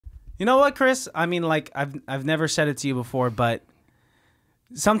You know what, Chris? I mean, like, I've never said it to you before, but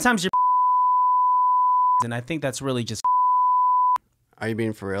sometimes you're and I think that's really just. Are you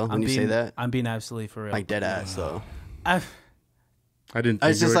being for real when you say that? I'm being absolutely for real. Like dead ass though. I didn't.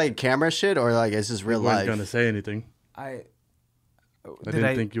 Is this like camera shit or like is this real life? I wasn't gonna say anything. I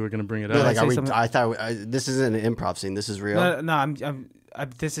didn't think you were gonna bring it up. Like, I thought this isn't an improv scene. This is real. No,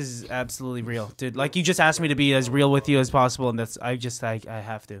 this is absolutely real, dude. Like you just asked me to be as real with you as possible, and that's I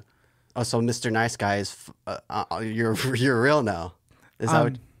have to. Oh, so Mr. Nice Guy is you're real now. Is that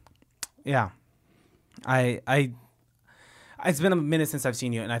what? Yeah. It's been a minute since I've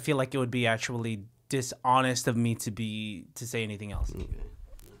seen you, and I feel like it would be actually dishonest of me to say anything else. Okay.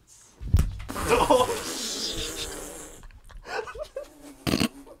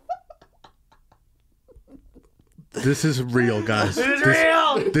 This is real, guys. This is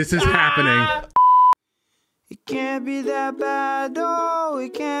real. This is happening. It can't be that bad, oh,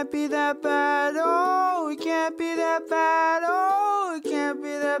 it can't be that bad, oh, it can't be that bad, oh, it can't be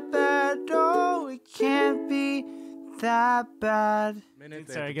that bad, oh, it can't be that bad.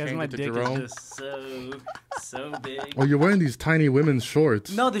 Sorry guys, my dick is just so big. Oh, you're wearing these tiny women's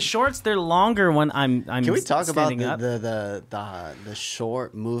shorts. No, the shorts, they're longer when I'm Can we talk about up. the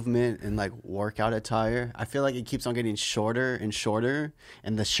short movement and like workout attire? I feel like it keeps on getting shorter and shorter,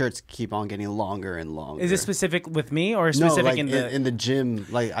 and the shirts keep on getting longer and longer. Is it specific with me or specific in the gym?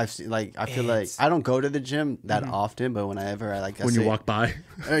 Like I feel like I don't go to the gym that often, but whenever when you walk by,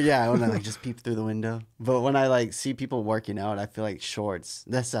 yeah, when I like just peep through the window. But when I like see people working out, I feel like shorts.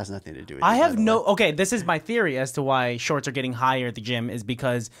 This has nothing to do with it. I have no. Okay, this is my theory as to why shorts are getting higher at the gym is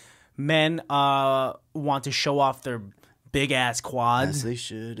because men want to show off their big ass quads. As they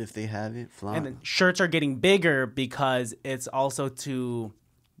should if they have it. And then shirts are getting bigger because it's also to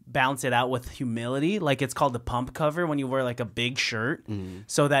balance it out with humility. Like it's called the pump cover when you wear like a big shirt,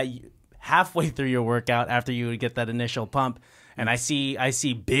 so that halfway through your workout after you would get that initial pump. And I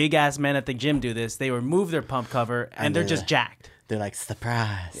see big ass men at the gym do this. They remove their pump cover and they're just jacked. They're like,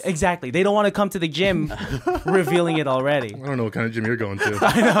 surprise. Exactly. They don't want to come to the gym revealing it already. I don't know what kind of gym you're going to.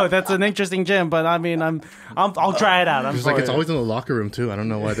 I know that's an interesting gym, but I mean, I'll try it out. It's like it's always in the locker room too. I don't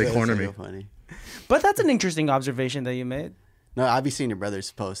know why they corner me. Funny. But that's an interesting observation that you made. No, I'll be seeing your brother's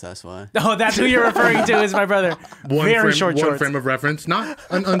post. That's why. Oh, that's who you're referring to is my brother. Very short shorts. One frame of reference, not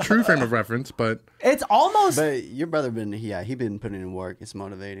an untrue frame of reference, but it's almost. But your brother he been putting in work. It's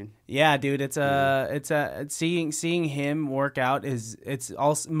motivating. Yeah, dude. It's seeing him work out it's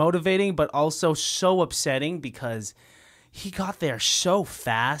also motivating, but also so upsetting because he got there so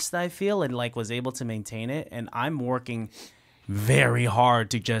fast. I feel and like was able to maintain it, and I'm working very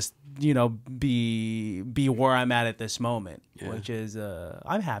hard to just be where I'm at this moment, which is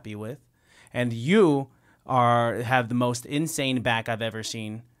I'm happy with. And you have the most insane back I've ever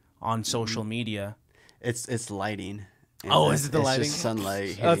seen on social media. It's lighting. Oh, is it the lighting? It's just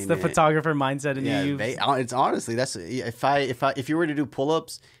sunlight. That's the photographer mindset in you. It's honestly that's if you were to do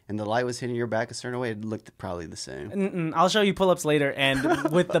pull-ups and the light was hitting your back a certain way, it looked probably the same. I'll show you pull-ups later,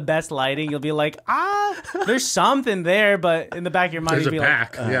 and with the best lighting, you'll be like, there's something there, but in the back of your mind, there's you'll be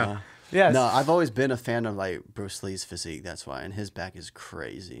back. Like, yeah. Yes. No, I've always been a fan of like Bruce Lee's physique. That's why, and his back is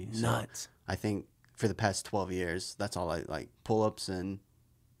crazy. Nuts. I think for the past 12 years, that's all I like pull-ups and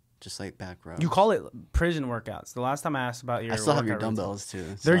just like back rows. You call it prison workouts. The last time I asked about your, I still have your dumbbells too.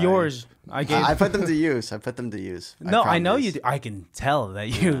 They're yours. I put them to use. No, I know you do. I can tell that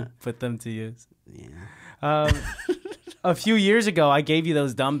you put them to use. Yeah. A few years ago, I gave you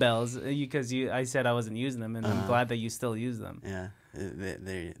those dumbbells because I said I wasn't using them, and I'm glad that you still use them. Yeah,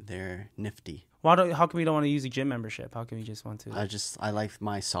 they're nifty. How come you don't want to use a gym membership? How come you just want to? I like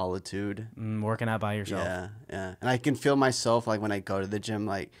my solitude. Working out by yourself. Yeah. And I can feel myself like when I go to the gym,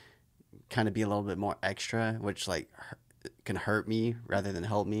 like kind of be a little bit more extra, which like can hurt me rather than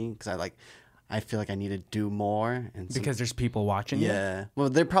help me because I feel like I need to do more. And because there's people watching you? Yeah. Well,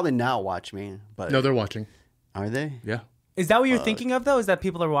 they're probably not watching me, but no, they're watching. Are they? Yeah. Is that what you're thinking of though? Is that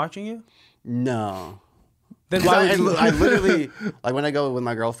people are watching you? No. Then why I literally like when I go with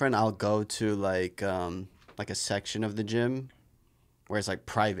my girlfriend, I'll go to like a section of the gym where it's like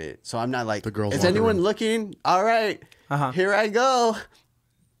private. So I'm not like, the girls is anyone looking? All right, here I go.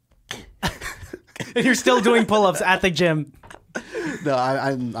 And you're still doing pull-ups at the gym. No,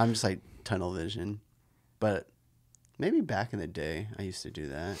 I'm just like tunnel vision, but maybe back in the day I used to do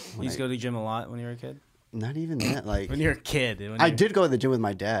that. You used to go to the gym a lot when you were a kid? Not even that. Like when you're a kid. I did go to the gym with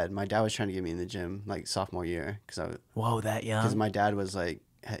my dad. My dad was trying to get me in the gym like sophomore year Whoa, that young. Because my dad was like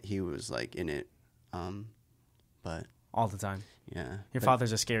he was like in it, but all the time. Yeah. Your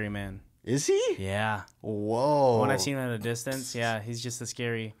father's a scary man. Is he? Yeah. Whoa. When I've seen him at a distance, yeah, he's just a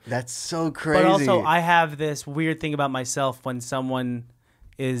scary. That's so crazy. But also, I have this weird thing about myself when someone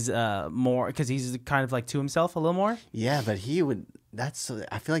is more, because he's kind of like to himself a little more. Yeah, but he would. I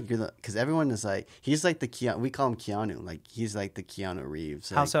feel like you're the, because everyone is like, he's like the Keanu. We call him Keanu. Like he's like the Keanu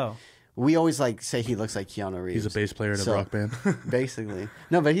Reeves. Like, How so? We always like say he looks like Keanu Reeves. He's a bass player in a rock band. Basically.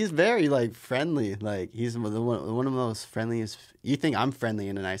 No, but he's very like friendly. Like he's one of the most friendliest. You think I'm friendly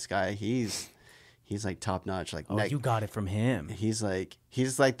and a nice guy. He's like top notch. Like Oh, you got it from him. he's like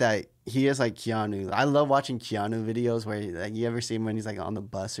that. He is like Keanu. I love watching Keanu videos where like, you ever see him when he's like on the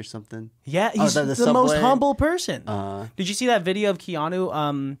bus or something? Yeah, he's the subway. most humble person. Did you see that video of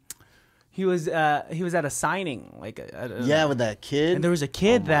Keanu? He was at a signing, like Yeah, with that kid. and there was a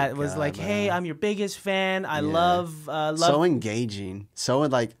kid Oh my that was God, like, "Hey, man. I'm your biggest fan. I love So engaging. So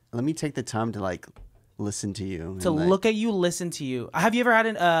like, let me take the time to like listen to you. to and, like, look at you, listen to you." Have you ever had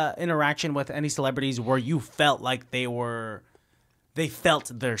an interaction with any celebrities where you felt like they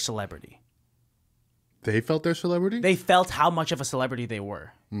felt their celebrity? They felt their celebrity? They felt how much of a celebrity they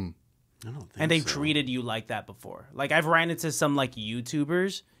were. I don't think And they've so. treated you like that before. Like I've ran into some like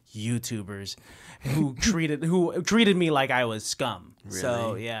YouTubers who treated me like I was scum.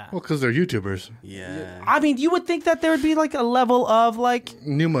 So yeah. Well, because they're YouTubers. Yeah. I mean, you would think that there would be like a level of like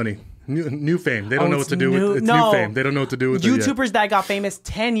New money. New fame. They don't know what it's to do with it's no. new fame. They don't know what to do with it yet. YouTubers that got famous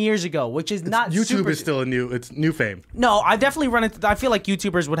 10 years ago, which is not YouTube super, is still it's new fame. No, I definitely run into. I feel like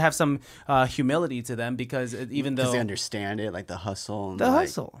YouTubers would have some humility to them because even though Because they understand it, like the hustle. And the like,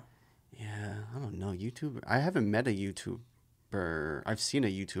 hustle. Yeah, I don't know. YouTuber. I haven't met a YouTuber. I've seen a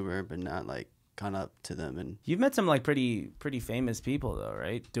YouTuber, but not like gone up to them and. You've met some like pretty famous people though,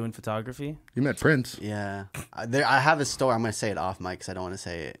 right? Doing photography. You met Prince. Yeah, I have a story. I'm gonna say it off mic because I don't want to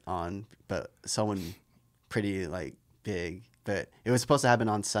say it on. But someone pretty like big. But it was supposed to happen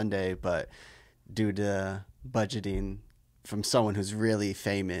on Sunday, but due to budgeting from someone who's really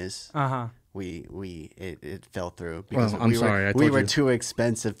famous, it fell through because Well, I'm sorry, I we told were you. too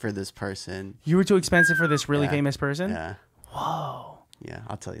expensive for this person. You were too expensive for this really Yeah. famous person. Yeah, Whoa. yeah.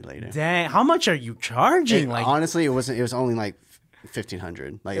 I'll tell you later. Dang. How much are you charging? Like Honestly, it wasn't. It was only like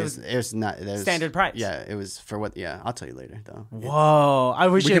 1,500. Like it was not it was, standard price. Yeah, it was for what? Yeah, I'll tell you later though. whoa. I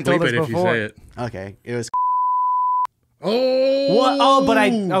wish We you can had told bleep us it if you before. say it. Okay, it was. Oh. What? Oh, but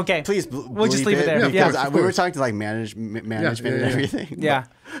okay. Please, We'll just bleep leave it there. Yeah, of because course, of we were course. talking to like management and yeah. everything. Yeah.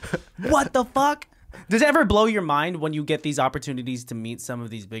 What the fuck? Does it ever blow your mind when you get these opportunities to meet some of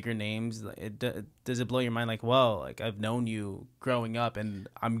these bigger names? Does it blow your mind like, whoa, like I've known you growing up and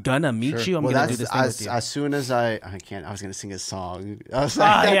I'm gonna meet you. I'm Well, gonna do that's this thing with you. as soon as I can't. I was gonna sing a song. I was like,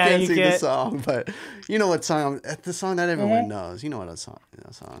 I yeah, can't you sing can't. the song, but you know what song? The song that everyone knows. You know what a song?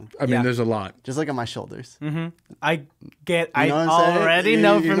 I mean, Yeah. there's a lot. Just look at my shoulders. I know what I'm I saying? already You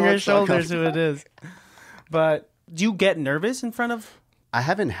know know from what your song I'm shoulders who it is. But do you get nervous in front of? I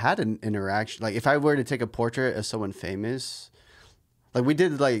haven't had an interaction. Like if I were to take a portrait of someone famous, like we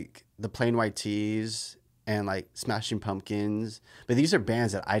did like the Plain White Tees and like Smashing Pumpkins, but these are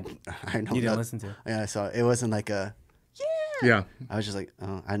bands that I don't You didn't know. listen to. Yeah, so it wasn't like a. Yeah. I was just like,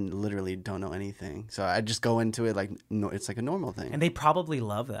 oh, I literally don't know anything, so I just go into it like no, it's like a normal thing. And they probably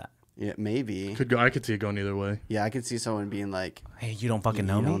love that. Yeah, maybe. Could go. I could see it going either way. Yeah, I could see someone being like, Hey, you don't fucking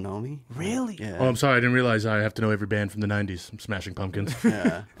know "You me? don't know me?" Really? Yeah. Oh, I'm sorry. I didn't realize I have to know every band from the '90s. Smashing Pumpkins.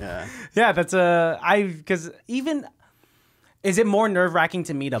 Yeah, yeah. Yeah, that's because even is it more nerve wracking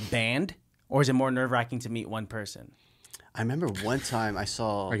to meet a band or is it more nerve wracking to meet one person? I remember one time I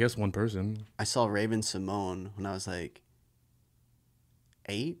saw I guess one person. Raven Simone when I was like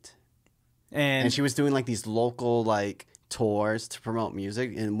 8. And And she was doing like these local like tours to promote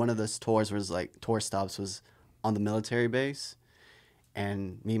music, and one of those tours was like tour stops was on the military base,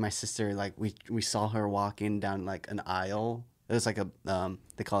 and me and my sister like we saw her walking down like an aisle. It was like a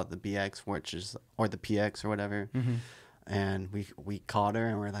they call it the BX, which is or the PX or whatever, and we caught her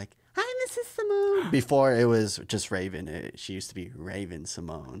and we're like, "Hi, Mrs. Simone." Before it was just Raven, she used to be Raven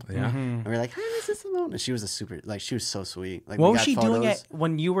Simone. Yeah. And we're like, "Hi, Mrs. Simone," and she was a super like she was so sweet. Like what we was got she doing photos.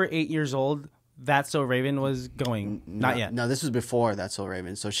 when you were 8 years old? That's So Raven was going. Not yet. No, this was before That's So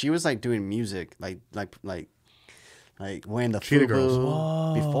Raven. So she was like doing music, like wearing the Cheetah FUBU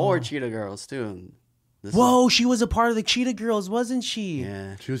Girls. before Cheetah Girls too. This Whoa, she was a part of the Cheetah Girls, wasn't she? is-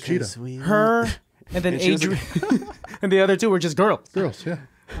 yeah, She was 'Cause Cheetah. we Her and then And she was Adrian and the other two were just girls. Girls. Yeah.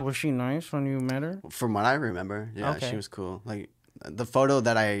 Was she nice when you met her? from what I remember, yeah, Okay. she was cool. Like the photo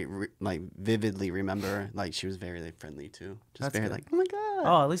that I like vividly remember, like she was very like, friendly too. Just That's very good. like, oh my god.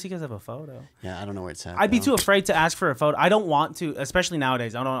 Oh, at least you guys have a photo. Yeah, I don't know where it's at. I'd be though. too afraid to ask for a photo. I don't want to, especially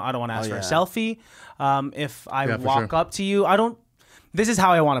nowadays. I don't want to ask for a yeah. selfie. If I Yeah, for walk sure. up to you, I don't. this is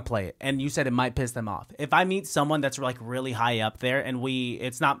how I want to play it, and you said it might piss them off. If I meet someone that's like really high up there, and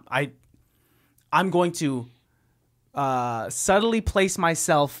I'm going to subtly place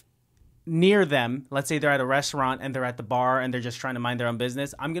myself near them. Let's say they're at a restaurant and they're at the bar and they're just trying to mind their own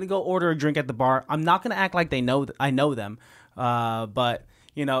business. I'm gonna go order a drink at the bar. I'm not gonna act like I know them. But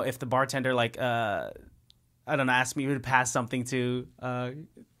you know, if the bartender like I don't know, ask me to pass something to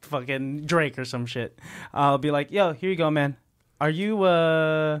fucking Drake or some shit, I'll be like, yo, here you go, man. Are you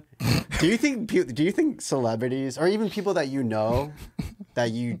Do you think celebrities or even people that you know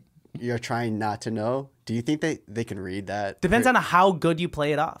that you're trying not to know, do you think they can read that? Depends on how good you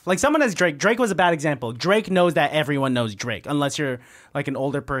play it off. Like someone as Drake. Drake was a bad example. Drake knows that everyone knows Drake, unless you're like an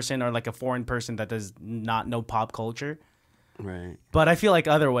older person or like a foreign person that does not know pop culture. Right. But I feel like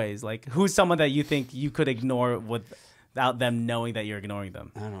other ways. Like who's someone that you think you could ignore without them knowing that you're ignoring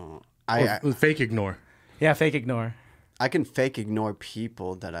them? I don't know. Or fake ignore. Yeah, fake ignore. I can fake ignore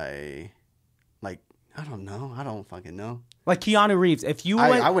people that I like. I don't know. I don't fucking know. Like Keanu Reeves. If you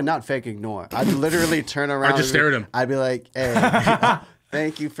I would not fake ignore. I'd literally turn around. I just stare at him. I'd be like, hey,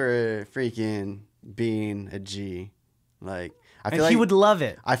 thank you for freaking being a G. Like, I feel like he would love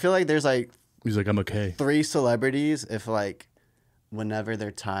it. I feel like there's like He's like, I'm okay. 3 celebrities if like whenever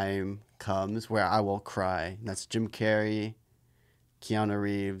their time comes where I will cry. And that's Jim Carrey, Keanu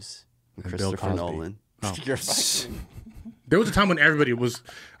Reeves, and And Bill Christopher Cosby. Nolan. Oh. You're fucking... There was a time when everybody was,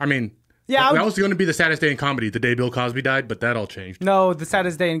 I mean, Yeah, that was going to be the saddest day in comedy, the day Bill Cosby died, but that all changed. No, the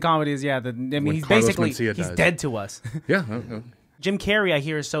saddest day in comedy is I mean, When he's Carlos basically Mencia he's died. dead to us. Yeah. Jim Carrey, I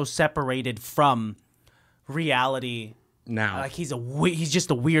hear, is so separated from reality. Now. Like he's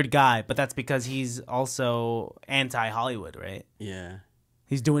just a weird guy, but that's because he's also anti-Hollywood, right? Yeah.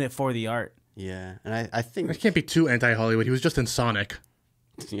 He's doing it for the art. Yeah. And I think... I can't be too anti-Hollywood. He was just in Sonic.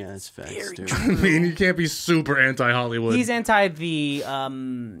 Yeah, that's facts, dude. I mean, you can't be super anti-Hollywood. He's anti the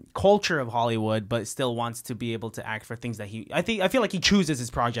culture of Hollywood, but still wants to be able to act for things that I feel like he chooses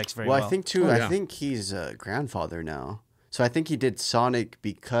his projects very well. Well, I think too. Oh, yeah. I think he's a grandfather now, so I think he did Sonic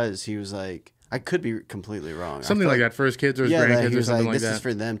because he was like, I could be completely wrong. Something like that for his kids or his Yeah, that grandkids he or was something like, like this that. is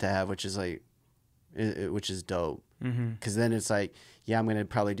for them to have, which is like, which is dope. Because then it's like, yeah, I'm gonna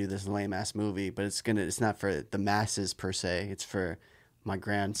probably do this lame ass movie, but it's not for the masses per se. It's for my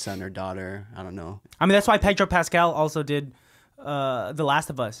grandson or daughter. I don't know. I mean, that's why Pedro Pascal also did The Last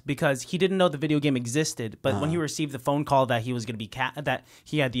of Us, because he didn't know the video game existed. But when he received the phone call that he was going to be that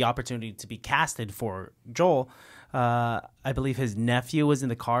he had the opportunity to be casted for Joel, I believe his nephew was in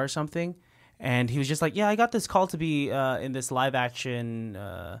the car or something, and he was just like, "Yeah, I got this call to be in this live action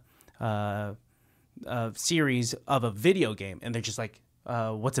series of a video game," and they're just like,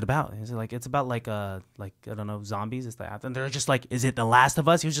 what's it about? Is it like, it's about like I don't know, zombies? Is that? And they're just like, is it The Last of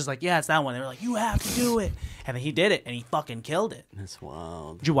Us? He was just like, yeah, it's that one. They were like, you have to do it, and then he did it, and he fucking killed it. That's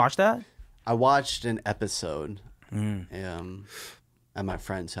wild. Did you watch that? I watched an episode, at my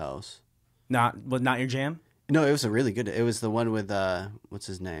friend's house. Not your jam. No, it was a really good. It was the one with what's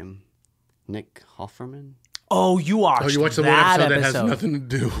his name, Nick Offerman. Oh, you watched. Oh, you watched the one that episode that has nothing to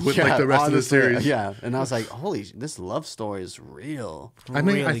do with Yeah, like the rest honestly, of the series. Yeah, and I was like, holy, this love story is real. I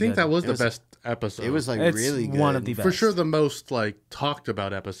mean, I Really think good. that was the was- best episode. It was like It's really good. one of the best. for sure the most like talked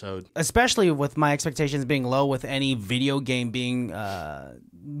about episode. Especially with my expectations being low with any video game being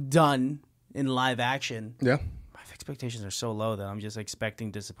done in live action. Yeah. My expectations are so low that I'm just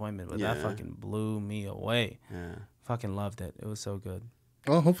expecting disappointment, but that Yeah. fucking blew me away. Yeah. Fucking loved it. It was so good.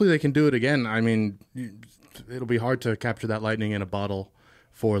 Well, hopefully they can do it again. I mean, it'll be hard to capture that lightning in a bottle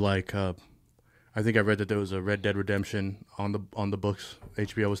for like. I think I read that there was a Red Dead Redemption on the books.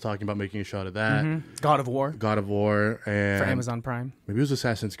 HBO was talking about making a shot at that. God of War God of War and for Amazon Prime. maybe it was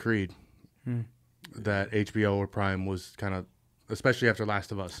Assassin's Creed that HBO or Prime was kind of, especially after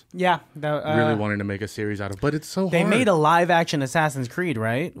Last of Us, Yeah, that, really wanting to make a series out of. But it's so they hard. made a live action Assassin's Creed,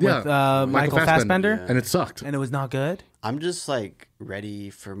 right? Yeah, With Michael Fassbender, Yeah. and it sucked. and it was not good. I'm just like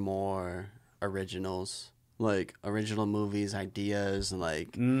ready for more originals, like original movies, ideas, and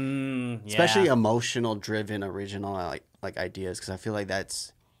like especially emotional driven original like ideas, because I feel like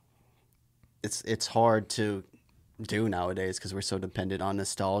it's hard to do nowadays because we're so dependent on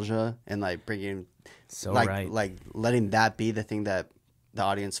nostalgia and like bringing like letting that be the thing that the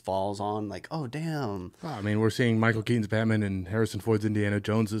audience falls on, like, oh damn. I mean, we're seeing Michael Keaton's Batman and Harrison Ford's Indiana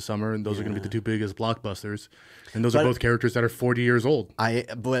Jones this summer, and those are going to be the two biggest blockbusters. And those are both characters that are 40 years old.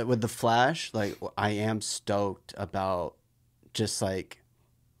 But with the Flash, like, I am stoked about just like,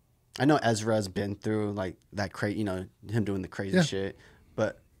 I know Ezra's been through like that him doing the crazy shit,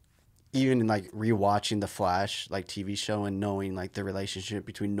 but even like rewatching the Flash like TV show and knowing like the relationship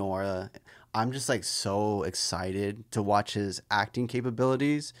between Nora, I'm just like so excited to watch his acting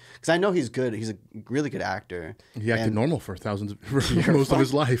capabilities because I know he's good. He's a really good actor. He acted normal for most of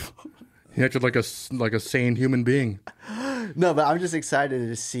his life. He acted like a sane human being. No, but I'm just excited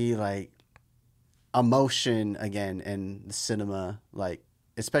to see like emotion again in the cinema, like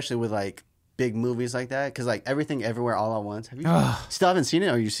especially with like big movies like that, because like Everything Everywhere All at Once. Have you still haven't seen it,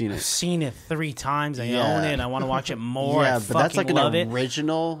 or you seen it? I've seen it 3 times. I own it. I want to watch it more. Yeah, I but that's like an love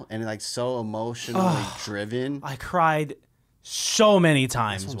original and like so emotionally driven. I cried so many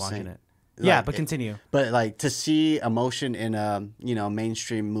times watching it. Yeah, Like, but continue. But like to see emotion in a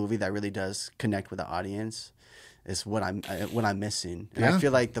mainstream movie that really does connect with the audience is what I'm missing. And I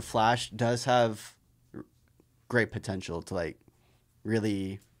feel like The Flash does have great potential to like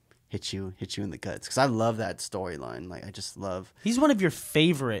really hit you in the guts, because I love that storyline. Like I just love. He's one of your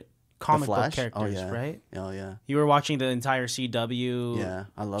favorite comic book Flash? characters, Oh, yeah. right? Oh yeah. You were watching the entire CW. Yeah,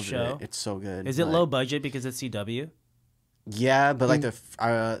 I love show. it. It's so good. Is it like, low budget because it's CW? Yeah, but like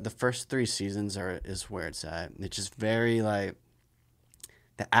the first 3 seasons is where it's at. It's just very like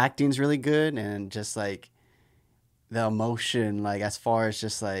the acting's really good, and just like the emotion, like as far as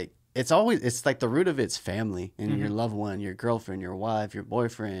just like it's like the root of it's family and your loved one, your girlfriend, your wife, your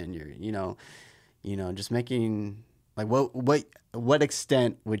boyfriend, your just making like what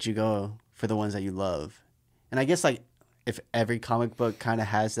extent would you go for the ones that you love? And I guess like if every comic book kind of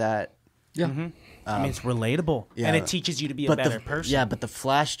has that. Yeah. I mean, it's relatable, and it teaches you to be a better person. Yeah, but the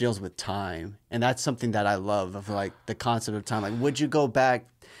Flash deals with time, and that's something that I love, of like the concept of time. Like, would you go back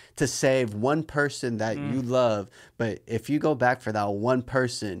to save one person that you love? But if you go back for that one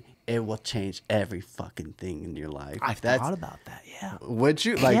person, it will change every fucking thing in your life. I thought about that. Yeah. Would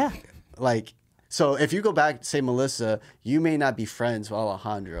you like? So if you go back, say Melissa, you may not be friends with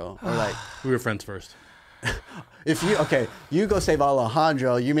Alejandro, or like We were friends first. if you go save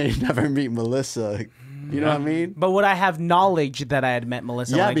Alejandro, you may never meet Melissa. You know what I mean? But would I have knowledge that I had met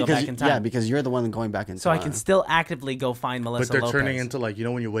Melissa when I go back in time? Yeah, because you're the one going back in time. So I can still actively go find Melissa But they're Lopez. turning into like,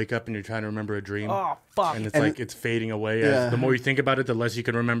 when you wake up and you're trying to remember a dream. Oh, fuck. And it's like it's fading away. Yeah. The more you think about it, the less you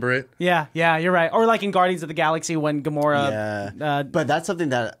can remember it. Yeah, you're right. Or like in Guardians of the Galaxy when Gamora... Yeah. But that's something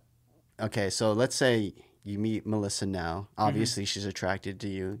that... Okay, so let's say you meet Melissa now. Obviously, she's attracted to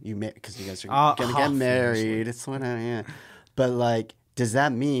you. Because you guys are going to get married. It's what yeah. But like, does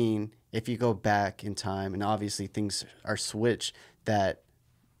that mean if you go back in time and obviously things are switched, that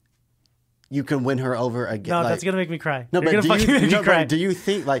you can win her over again? No, like, that's going to make me cry. No, You're but gonna fucking make me cry. do you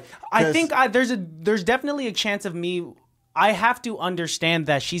think like... I think there's definitely a chance of me... I have to understand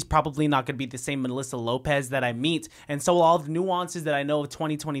that she's probably not going to be the same Melissa Lopez that I meet. And so all the nuances that I know of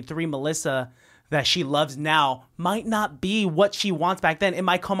 2023 Melissa that she loves now might not be what she wants back then. It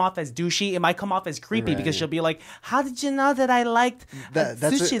might come off as douchey. It might come off as creepy because she'll be like, how did you know that I liked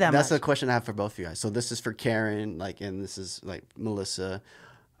sushi that much? That's a question I have for both of you guys. So this is for Karen, like, and this is like Melissa.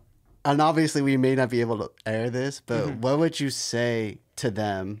 And obviously we may not be able to air this, but what would you say to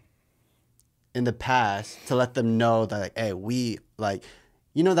them in the past to let them know that, like, hey, we, like,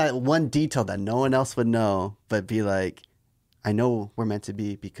 that one detail that no one else would know, but be like, I know we're meant to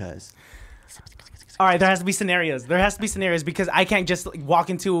be because... All right, there has to be scenarios. Because I can't just walk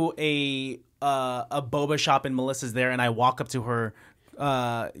into a boba shop and Melissa's there and I walk up to her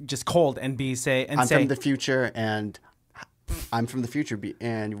just cold and say, I'm from the future and I'm from the future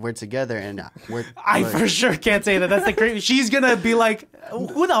and we're together and I for sure can't say that. That's the crazy. She's gonna be like,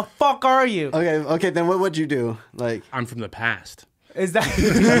 who the fuck are you? Okay, then what would you do? Like, I'm from the past. Is that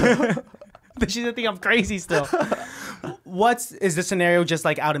she's gonna think I'm crazy still? Is the scenario just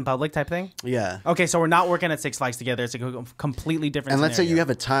like out in public type thing? Yeah. Okay, so we're not working at Six Flags together. It's a completely different And let's say scenario. you have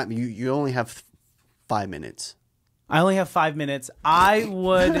a time, you only have 5 minutes. I only have 5 minutes. I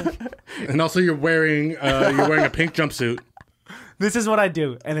would. And also you're wearing a pink jumpsuit. This is what I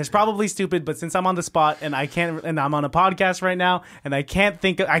do, and it's probably stupid, but since I'm on the spot and I'm on a podcast right now, and I can't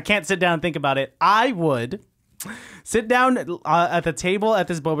sit down and think about it, I would sit down at the table at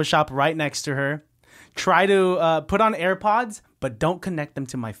this boba shop right next to her, try to put on AirPods, but don't connect them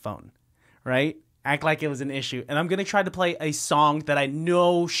to my phone, right? Act like it was an issue, and I'm gonna try to play a song that I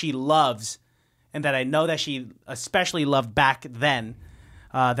know she loves, and that I know that she especially loved back then.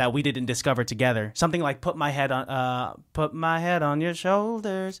 That we didn't discover together. Something like "Put my head on your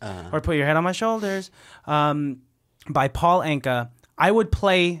shoulders" or "Put your head on my shoulders" by Paul Anka. I would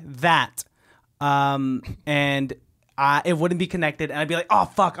play that, and it wouldn't be connected, and I'd be like, "Oh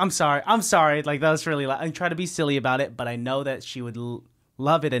fuck, I'm sorry." Like, that was really loud. I try to be silly about it, but I know that she would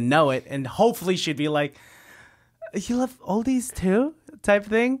love it and know it, and hopefully she'd be like, "You love oldies too?" type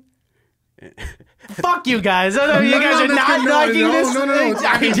thing. Fuck you guys. You guys are not liking this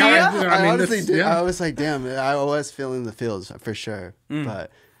idea. I honestly did. I was like, damn, I was feeling the feels for sure.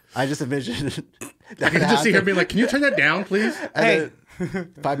 But I just envisioned I can just see her being like, "Can you turn that down, please?" And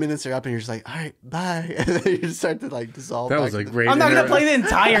then 5 minutes are up, and you're just like, "All right, bye," and then you just start to like dissolve. That was a great. I'm not gonna play the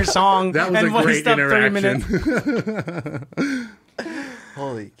entire song. That was and a great waste up 30 interaction. minutes.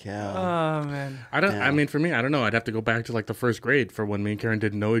 Holy cow! Oh man. I mean, for me, I don't know. I'd have to go back to like the first grade for when me and Karen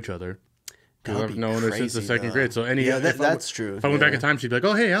didn't know each other. Because I've known her since the second grade. So that's true. If I went back in time, she'd be like,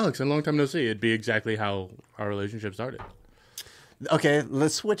 "Oh, hey, Alex, a long time no see." It'd be exactly how our relationship started. Okay,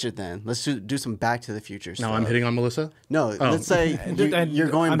 let's switch it then. Let's do some Back to the Future stuff. Now I'm hitting on Melissa. No, let's say you're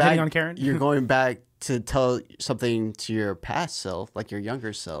going I'm back. hitting on Karen? You're going back to tell something to your past self, like your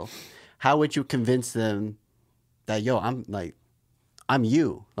younger self. How would you convince them that I'm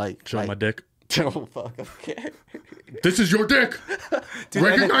you? Like Show my dick. Oh fuck! Okay. This is your dick. Dude,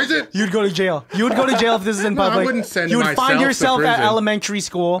 recognize it. You'd go to jail. You would go to jail if this is in public. I wouldn't send You would myself find to yourself at prison. elementary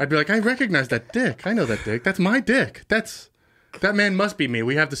school. I'd be like, I recognize that dick. I know that dick. That's my dick. That man must be me.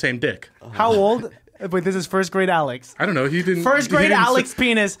 We have the same dick. How old? Wait, this is first grade Alex. I don't know. He didn't. First he grade didn't Alex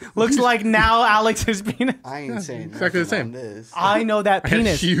penis looks like now Alex's penis. I ain't saying exactly the same. on this. I know that I had a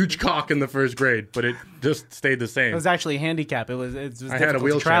penis. It huge cock in the first grade, but it just stayed the same. was actually a handicap. It was I difficult had a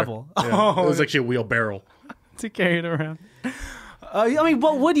wheelchair. to travel. Yeah. It was actually a wheelbarrow. To carry it around. I mean,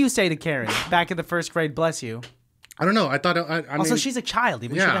 what would you say to Karen back in the first grade? Bless you. I don't know. I thought. I Also, mean, she's a child. We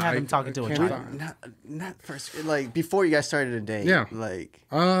should have had him talking to a can't- child. Not first. Like before you guys started a date. Yeah. Like.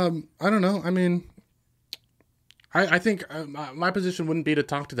 I don't know. I mean, I think my position wouldn't be to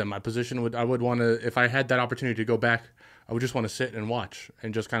talk to them. My position would, I would want to, if I had that opportunity to go back, I would just want to sit and watch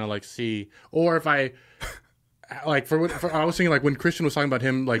and just kind of like see. Or if I, like for I was thinking like when Christian was talking about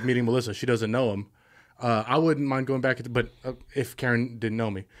him like meeting Melissa, she doesn't know him. I wouldn't mind going back, but if Karen didn't know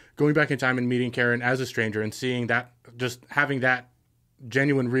me, going back in time and meeting Karen as a stranger and seeing that, just having that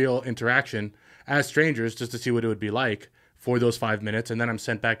genuine, real interaction as strangers, just to see what it would be like for those 5 minutes, and then I'm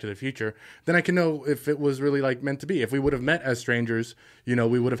sent back to the future, then I can know if it was really like meant to be. If we would have met as strangers, you know,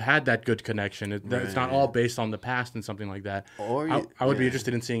 we would have had that good connection. It's not all based on the past and something like that. Or I would be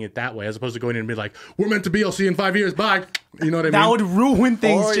interested in seeing it that way, as opposed to going in and be like, we're meant to be, I'll see you in 5 years, bye. You know what I mean? That would ruin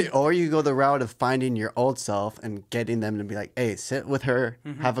things. Or you go the route of finding your old self and getting them to be like, hey, sit with her,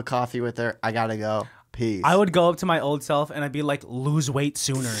 have a coffee with her. I gotta go. Peace. I would go up to my old self and I'd be like, lose weight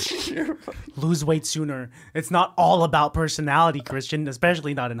sooner. Lose weight sooner. It's not all about personality, Christian,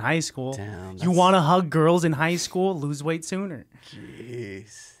 especially not in high school. Damn, you want to hug girls in high school? Lose weight sooner.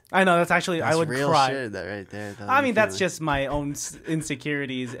 Jeez. I know, that's actually, I would real cry. shit that right there. I mean, that's just my own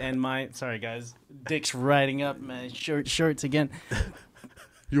insecurities and my, sorry guys, dick's riding up my shorts again.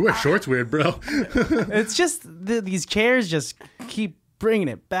 You wear shorts weird, bro. It's just, these chairs just keep bringing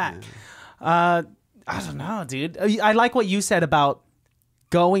it back. I don't know, dude. I like what you said about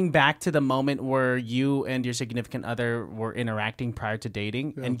going back to the moment where you and your significant other were interacting prior to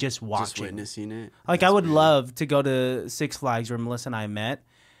dating and just watching. Just witnessing it. Like, I would love to go to Six Flags where Melissa and I met,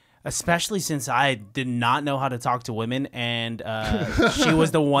 especially since I did not know how to talk to women and she was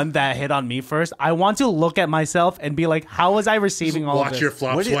the one that hit on me first. I want to look at myself and be like, how was I receiving all of Watch this? your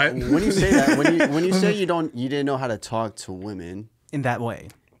flop sweat. When you say that, when you say you didn't know how to talk to women. In that way.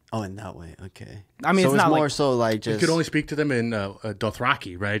 Oh, in that way, okay. I mean, so it's not more like- so like just. You could only speak to them in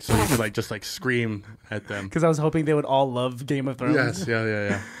Dothraki, right? So you could like just like scream at them. Because I was hoping they would all love Game of Thrones. Yes,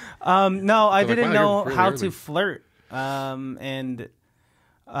 yeah. No, I like, didn't wow, know you're really how early. to flirt. I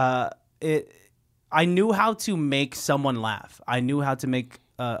knew how to make someone laugh. I knew how to make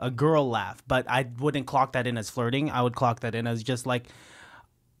a girl laugh, but I wouldn't clock that in as flirting. I would clock that in as just like,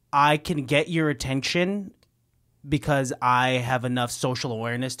 I can get your attention because I have enough social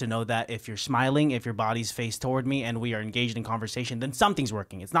awareness to know that if you're smiling, if your body's faced toward me and we are engaged in conversation, then something's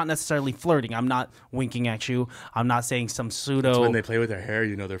working. It's not necessarily flirting. I'm not winking at you. I'm not saying some pseudo. So when they play with their hair,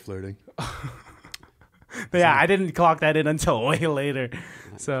 you know they're flirting. But yeah, I didn't clock that in until way later.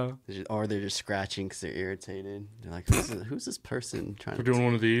 So Or they're just scratching because they're irritated. They're like, who's this person trying We're to. doing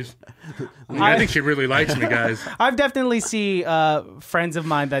one of these. I think she really likes me, guys. I've definitely see friends of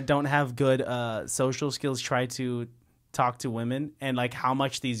mine that don't have good social skills try to talk to women and like how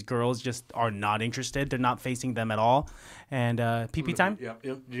much these girls just are not interested. They're not facing them at all. And PP time? Yep.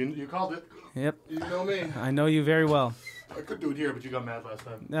 You called it. Yep. You know me. I know you very well. I could do it here, but you got mad last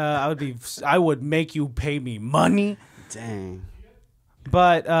time. I would make you pay me money. Dang.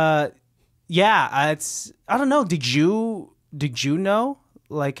 But yeah, I don't know. Did you know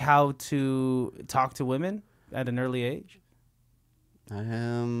like how to talk to women at an early age?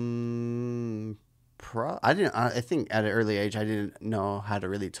 I didn't. I think at an early age, I didn't know how to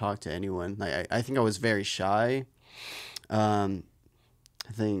really talk to anyone. Like I think I was very shy. I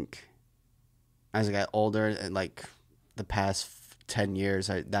think as I got older, and like the past 10 years,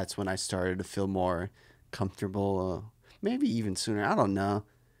 that's when I started to feel more comfortable. Maybe even sooner. I don't know.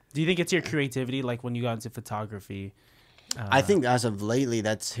 Do you think it's your creativity, like when you got into photography? I think as of lately,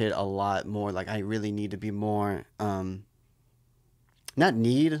 that's hit a lot more. Like I really need to be more, not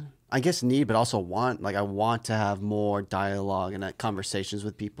need, I guess need, but also want. Like I want to have more dialogue and conversations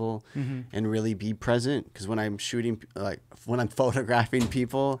with people, and really be present. Because when I'm shooting, like when I'm photographing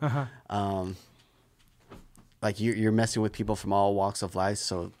people, like you're messing with people from all walks of life.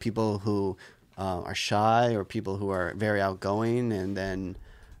 So people who are shy or people who are very outgoing, and then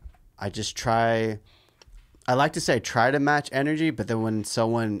I just try. I like to say try to match energy, but then when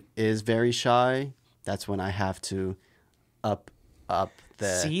someone is very shy, that's when I have to up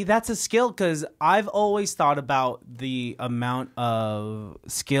the. See, that's a skill, because I've always thought about the amount of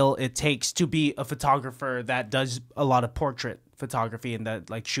skill it takes to be a photographer that does a lot of portrait photography and that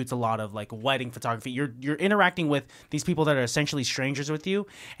like shoots a lot of like wedding photography. You're interacting with these people that are essentially strangers with you,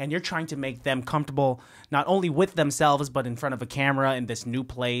 and you're trying to make them comfortable not only with themselves but in front of a camera in this new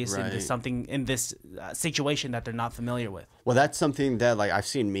place, in this something, in this situation that they're not familiar with. Well, that's something that like I've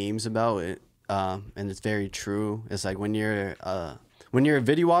seen memes about it, and it's very true. It's like when you're a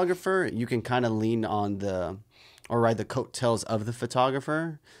videographer, you can kind of lean on or ride the coattails of the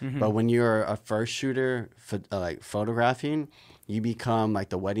photographer. But when you're a first shooter, like photographing, you become like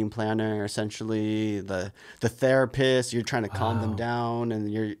the wedding planner, essentially the therapist. You're trying to calm them down, and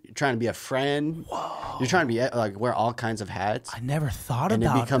you're trying to be a friend. Whoa. You're trying to be like wear all kinds of hats. I never thought about about it.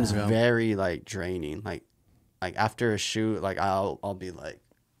 And it becomes that. very like draining. Like after a shoot, like I'll be like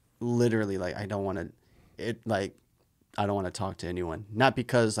literally like I don't want to talk to anyone. Not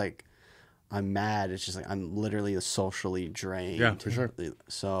because like I'm mad. It's just like I'm literally socially drained. Yeah, for sure.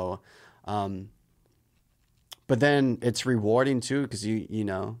 So, but then it's rewarding too, because you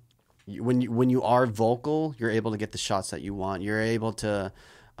know, when you are vocal, you're able to get the shots that you want. You're able to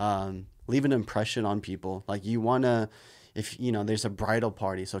leave an impression on people. Like you want to, if you know, there's a bridal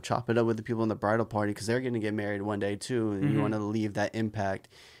party, so chop it up with the people in the bridal party because they're going to get married one day too, and you want to leave that impact.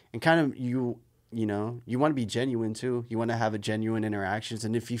 And kind of you know, you want to be genuine too. You want to have a genuine interactions,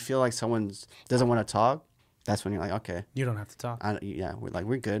 and if you feel like someone doesn't want to talk, that's when you're like, okay, You don't have to talk.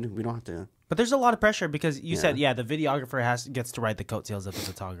 we're good. We don't have to. But there's a lot of pressure because you said, the videographer gets to ride the coattails of the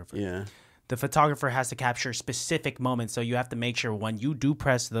photographer. Yeah. The photographer has to capture specific moments, so you have to make sure when you do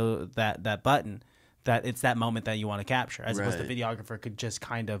press that button, that it's that moment that you want to capture, as opposed to the videographer could just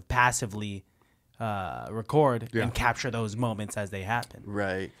kind of passively record and capture those moments as they happen.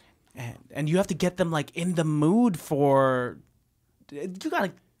 Right. And you have to get them like in the mood for. You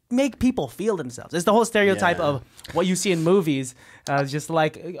gotta make people feel themselves. It's the whole stereotype of what you see in movies. Just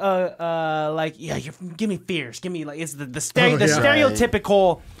like give me fierce, give me like it's the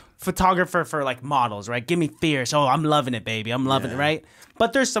stereotypical photographer for like models, right? Give me fierce. Oh, I'm loving it, baby. I'm loving it, right?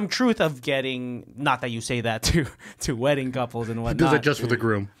 But there's some truth of getting. Not that you say that to wedding couples and whatnot. Does it just for the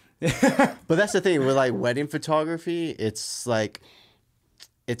groom? But that's the thing with like wedding photography. It's like.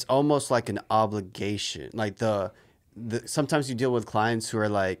 It's almost like an obligation. Like sometimes you deal with clients who are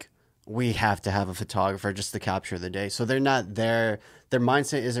like, we have to have a photographer just to capture the day. So they're not there. Their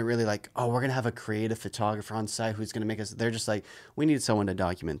mindset isn't really like, oh, we're going to have a creative photographer on site who's going to make us. They're just like, we need someone to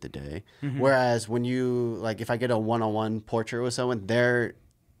document the day. Whereas when you, like, if I get a one-on-one portrait with someone, they're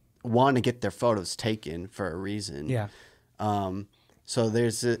want to get their photos taken for a reason. Yeah. So there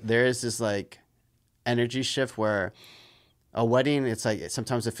is this like energy shift where a wedding, it's like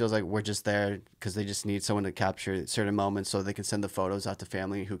sometimes it feels like we're just there because they just need someone to capture certain moments so they can send the photos out to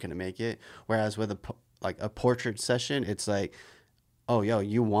family who can make it. Whereas with a portrait session, it's like, oh,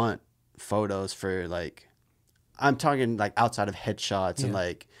 you want photos for like, I'm talking like outside of headshots and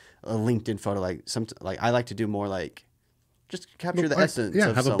like a LinkedIn photo. Like I like to do more like just capture the essence. Yeah,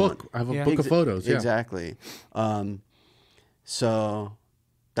 of have someone. a book of photos. Yeah. Exactly. So.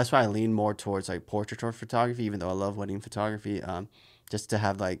 That's why I lean more towards like portrait photography, even though I love wedding photography. Just to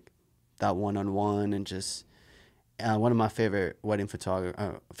have like that one-on-one and just one of my favorite wedding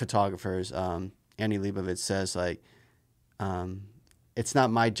photographers, Annie Leibovitz, says like, it's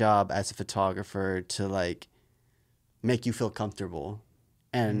not my job as a photographer to like make you feel comfortable,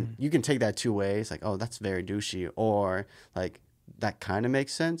 and you can take that two ways. Like, oh, that's very douchey, or like that kind of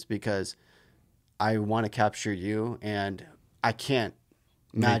makes sense because I want to capture you, and I can't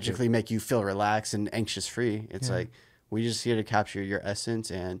magically make you feel relaxed and anxious free. It's like we just here to capture your essence,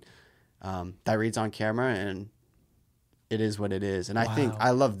 and that reads on camera, and it is what it is. And I think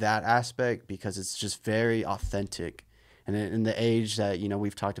I love that aspect because it's just very authentic. And in the age that, you know,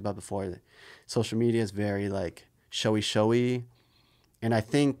 we've talked about before, social media is very like showy. And I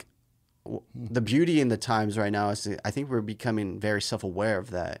think the beauty in the times right now is I think we're becoming very self-aware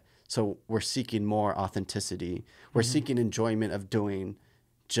of that. So we're seeking more authenticity. We're seeking enjoyment of doing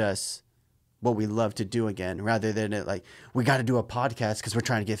just what we love to do again, rather than it like, we got to do a podcast because we're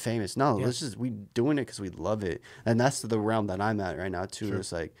trying to get famous. No, we doing it because we love it. And that's the realm that I'm at right now too. Sure.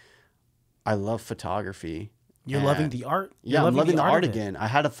 It's like, I love photography. You're loving the art? Yeah, I'm loving the art again. I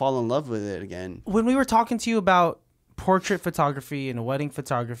had to fall in love with it again. When we were talking to you about portrait photography and wedding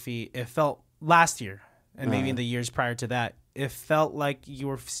photography, it felt last year and maybe in the years prior to that, it felt like you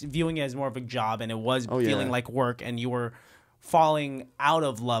were viewing it as more of a job, and it was feeling like work, and you were falling out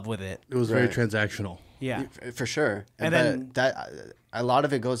of love with it. It was very transactional. Yeah, for sure. And then that a lot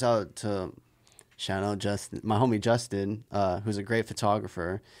of it goes out to shout out Justin, my homie Justin, who's a great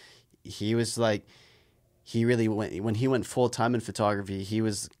photographer. He was like, he really went when he went full time in photography. He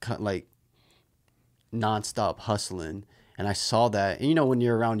was like nonstop hustling. And I saw that. And you know, when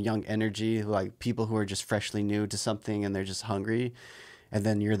you're around young energy, like people who are just freshly new to something and they're just hungry, and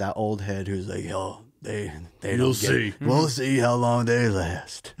then you're that old head who's like, yo, they You'll see. We'll see how long they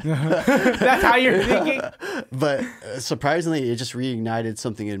last. That's how you're thinking. But surprisingly, it just reignited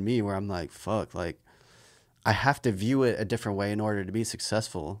something in me where I'm like, fuck, like I have to view it a different way in order to be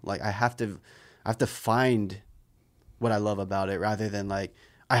successful. Like I have to find what I love about it, rather than like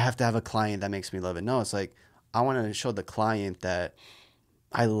I have to have a client that makes me love it. No, it's like I want to show the client that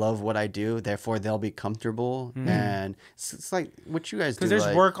I love what I do, therefore they'll be comfortable. And it's like what you guys do. Because there's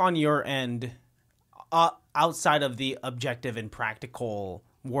like, work on your end outside of the objective and practical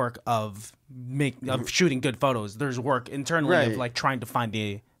work of shooting good photos. There's work internally of like trying to find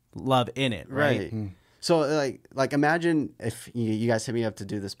the love in it, right? So like imagine if you guys hit me up to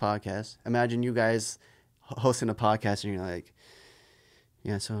do this podcast. Imagine you guys hosting a podcast and you're like,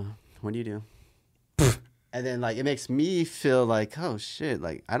 yeah, so what do you do? And then like it makes me feel like, oh shit,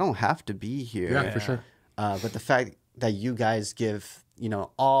 like I don't have to be here. Yeah, for sure. But the fact that you guys give, you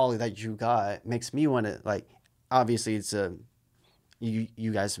know, all that you got makes me want to like. Obviously, it's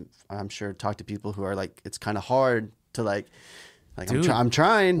you guys, I'm sure, talk to people who are like, it's kind of hard to like dude, I'm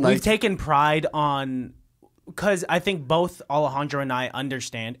trying. We've taken pride on, because I think both Alejandro and I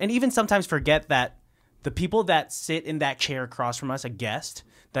understand, and even sometimes forget that the people that sit in that chair across from us, a guest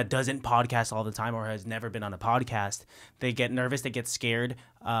that doesn't podcast all the time or has never been on a podcast, they get nervous, they get scared.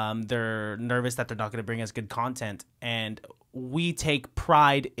 They're nervous that they're not going to bring us good content. And we take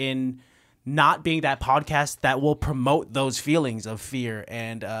pride in not being that podcast that will promote those feelings of fear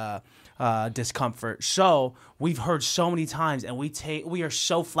and discomfort. So we've heard so many times, and we are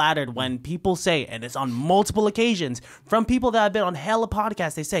so flattered when people say, and it's on multiple occasions from people that have been on hella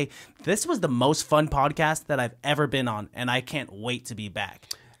podcasts, they say, this was the most fun podcast that I've ever been on, and I can't wait to be back.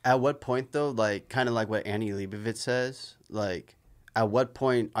 At what point though, like kind of like what Annie Leibovitz says, like at what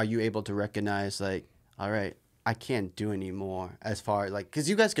point are you able to recognize like, all right, I can't do anymore, as far as like, because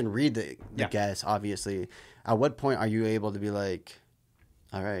you guys can read the guests, obviously. At what point are you able to be like,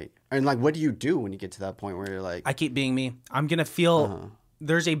 all right, and like what do you do when you get to that point where you're like, I keep being me. I'm gonna feel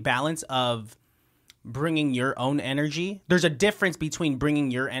there's a balance of bringing your own energy. There's a difference between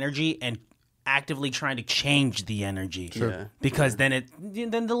bringing your energy and actively trying to change the energy. Sure. Yeah. Because then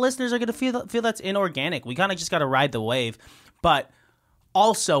the listeners are gonna feel that's inorganic. We kind of just gotta ride the wave, but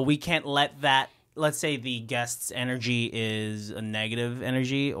also we can't let that. Let's say the guest's energy is a negative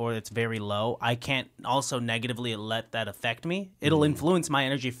energy or it's very low. I can't also negatively let that affect me. It'll influence my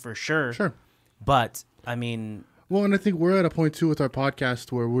energy for sure. Sure. But I mean, well, and I think we're at a point too with our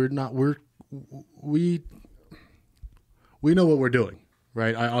podcast where we know what we're doing,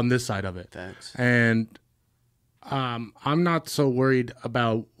 right? On this side of it. Thanks. And I'm not so worried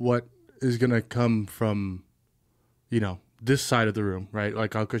about what is going to come from, you know, this side of the room, right?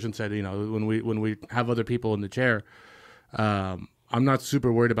 Like how Christian said, you know, when we have other people in the chair, I'm not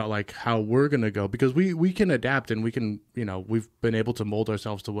super worried about like how we're gonna go, because we can adapt and we can, you know, we've been able to mold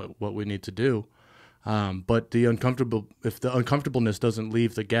ourselves to what we need to do. But if the uncomfortableness doesn't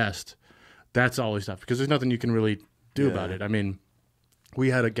leave the guest, that's always tough, because there's nothing you can really do about it. I mean, we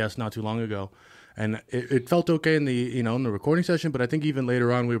had a guest not too long ago, and it felt okay in the recording session, but I think even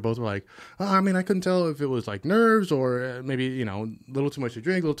later on we were like, oh, I mean, I couldn't tell if it was like nerves or maybe, you know, a little too much to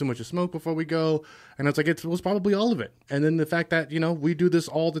drink, a little too much to smoke before we go. And it's like, it was probably all of it. And then the fact that, you know, we do this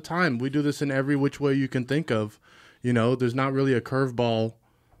all the time. We do this in every which way you can think of. You know, there's not really a curveball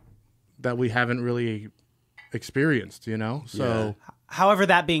that we haven't really experienced, you know? So, however,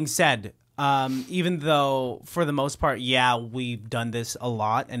 that being said, even though for the most part, yeah, we've done this a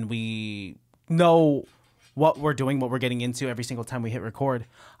lot and we know what we're doing, what we're getting into every single time we hit record,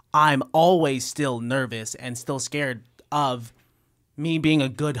 I'm always still nervous and still scared of me being a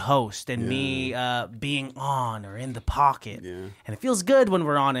good host and me being on or in the pocket. Yeah. And it feels good when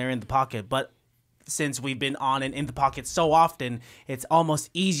we're on or in the pocket, but since we've been on and in the pocket so often, it's almost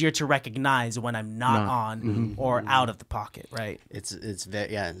easier to recognize when I'm not on or out of the pocket, right? It's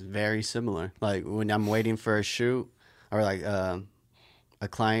very similar. Like when I'm waiting for a shoot or like a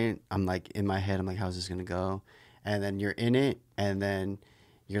client, I'm like in my head, I'm like, how's this gonna go? And then you're in it, and then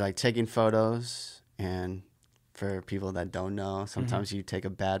you're like taking photos. And for people that don't know, sometimes you take a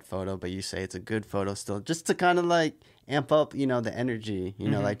bad photo, but you say it's a good photo still, just to kind of like amp up, you know, the energy, you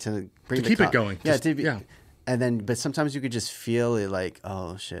know, like to bring keep it going. Yeah, and then, but sometimes you could just feel it, like,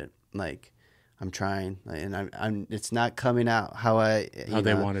 oh shit, like I'm trying, and I'm it's not coming out how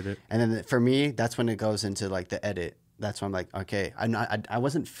they wanted it. And then for me, that's when it goes into like the edit. That's when I'm like, okay, I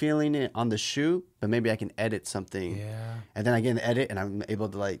wasn't feeling it on the shoot, but maybe I can edit something. Yeah. And then I get an edit, and I'm able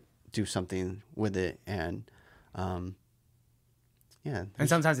to like do something with it, and yeah. And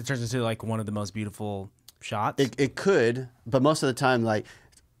sometimes it turns into like one of the most beautiful shots. It could, but most of the time, like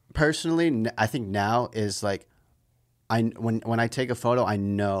personally, I think now is like when I take a photo, I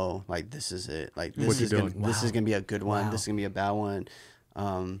know like this is it. Like this is gonna be a good one. This is gonna be a bad one.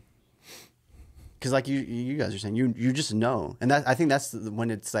 Because like you guys are saying, you just know, and I think that's when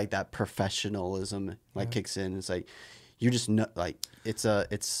it's like that professionalism like kicks in. It's like you just know, like it's a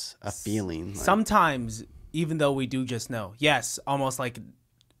feeling. Like, sometimes, even though we do just know, yes, almost like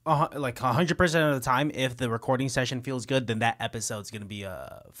 100% of the time, if the recording session feels good, then that episode's gonna be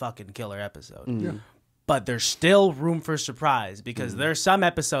a fucking killer episode. Yeah. But there's still room for surprise, because there's some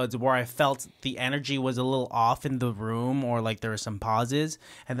episodes where I felt the energy was a little off in the room, or like there were some pauses,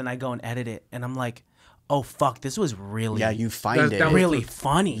 and then I go and edit it, and I'm like, oh fuck, this was really you find it really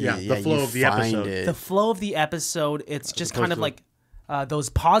funny. The flow of the episode. The flow of the episode, it's just kind of like those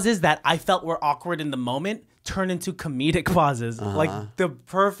pauses that I felt were awkward in the moment turn into comedic pauses, like the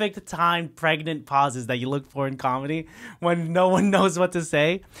perfect timed pregnant pauses that you look for in comedy when no one knows what to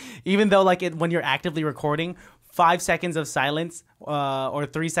say. Even though like when you're actively recording, 5 seconds of silence or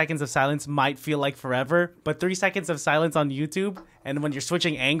 3 seconds of silence might feel like forever, but 3 seconds of silence on YouTube and when you're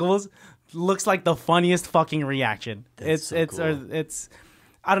switching angles looks like the funniest fucking reaction. It's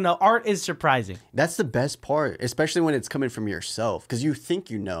I don't know. Art is surprising. That's the best part, especially when it's coming from yourself, because you think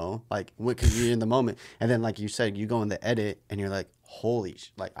you know, like, because you're in the moment, and then, like you said, you go in the edit, and you're like, holy,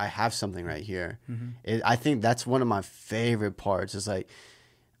 like, I have something right here. I think that's one of my favorite parts. Is like,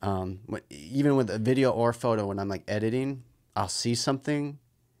 even with a video or photo, when I'm like editing, I'll see something,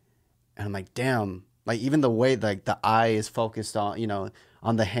 and I'm like, damn. Like even the way like the eye is focused on, you know,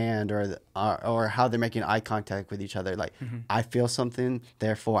 on the hand or how they're making eye contact with each other. Like I feel something,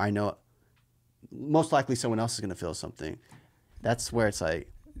 therefore I know most likely someone else is gonna feel something. That's where it's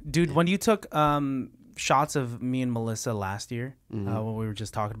like, dude, when you took shots of me and Melissa last year, what we were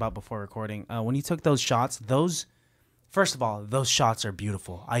just talking about before recording, when you took those shots, first of all, those shots are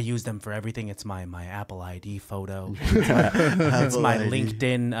beautiful. I use them for everything. It's my Apple ID photo. It's my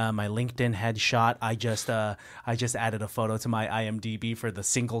LinkedIn headshot. I just added a photo to my IMDb for the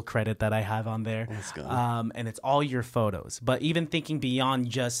single credit that I have on there. Let's go. And it's all your photos. But even thinking beyond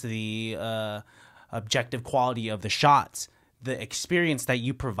just the objective quality of the shots, the experience that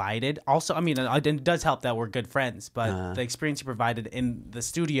you provided. Also, I mean, it does help that we're good friends, but the experience you provided in the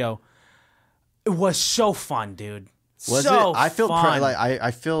studio, it was so fun, dude. Was so it? I feel fun. I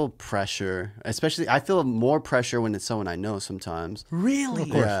feel pressure, especially I feel more pressure when it's someone I know sometimes. Really? Of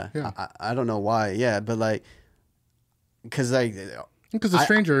course. Yeah. I don't know why. Yeah, but like, because a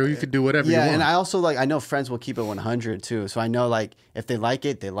stranger, you could do whatever you want. Yeah, and I also I know friends will keep it 100 too. So I know like if they like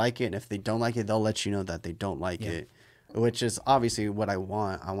it, they like it, and if they don't like it, they'll let you know that they don't like it, which is obviously what I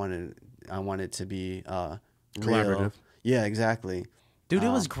want. I want it to be collaborative. Real. Yeah, exactly. Dude, it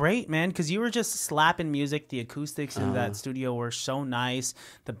was great, man, because you were just slapping music. The acoustics in that studio were so nice.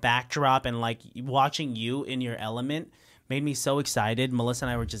 The backdrop and, like, watching you in your element made me so excited. Melissa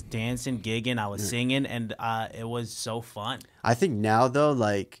and I were just dancing, gigging. I was singing, and it was so fun. I think now, though,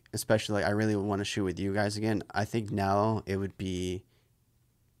 like, especially, like, I really want to shoot with you guys again. I think now it would be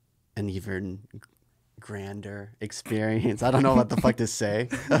an even grander experience. I don't know what the fuck to say,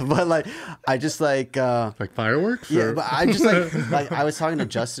 but like I just like fireworks. Yeah, but I just like I was talking to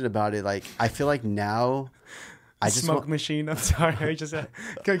Justin about it. Like I feel like now I just smoke machine. I'm sorry. I just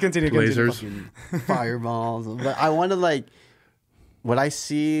continue. Lasers, fireballs. But I want to like what I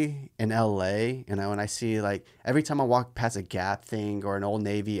see in LA, and when I see like every time I walk past a Gap thing or an Old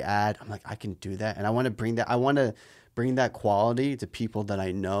Navy ad, I'm like, I can do that, and I want to bring that. I want to bring that quality to people that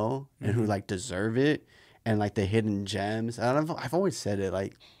I know and who like deserve it, and like the hidden gems. And I've always said it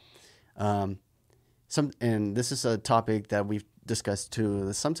like, and this is a topic that we've discussed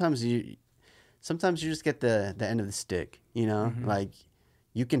too. Sometimes you just get the end of the stick. You know, like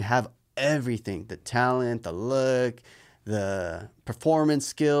you can have everything, the talent, the look, the performance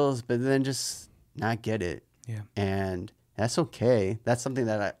skills, but then just not get it. Yeah. And that's okay. That's something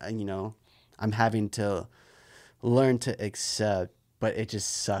that I'm having to learn to accept, but it just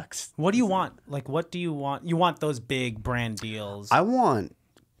sucks. What do you want? Like, what do you want? You want those big brand deals. I want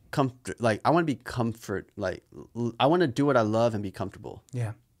comfort. Like, I want to be comfort. Like, I want to do what I love and be comfortable.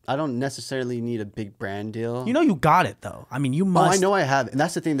 Yeah. I don't necessarily need a big brand deal. You know, you got it though. I mean, you must. Oh, I know I have. And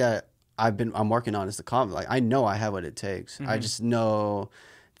that's the thing that I'm working on is the comedy. Like, I know I have what it takes. I just know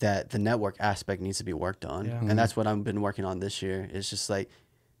that the network aspect needs to be worked on. Yeah. And that's what I've been working on this year. It's just like,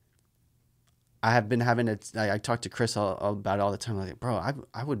 I have been having it. I talk to Chris about it all the time. I'm like, bro,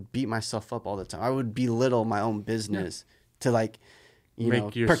 I would beat myself up all the time. I would belittle my own business to like,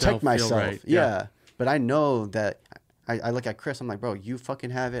 protect myself. Right. Yeah. But I know that I look at Chris. I'm like, bro, you fucking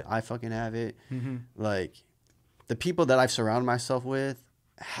have it. I fucking have it. Like, the people that I've surrounded myself with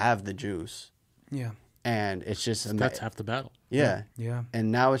have the juice. Yeah. And it's just That's half the battle. Yeah. Yeah.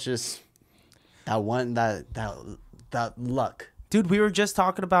 And now it's just that luck. Dude, we were just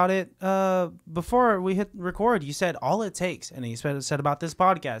talking about it before we hit record. You said all it takes, and you said about this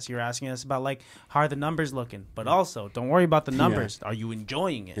podcast. You're asking us about like how are the numbers looking, but also don't worry about the numbers. Are you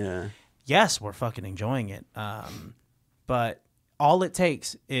enjoying it? Yeah. Yes, we're fucking enjoying it. But all it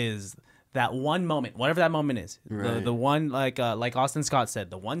takes is that one moment, whatever that moment is, Right. the one like Austin Scott said,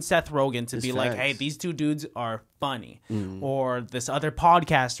 the one Seth Rogen to be like, hey, these two dudes are funny, or this other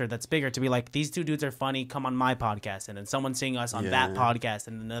podcaster that's bigger to be like, these two dudes are funny, come on my podcast, and then someone seeing us on that podcast,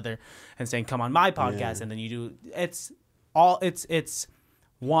 and another and saying come on my podcast, and then you do it's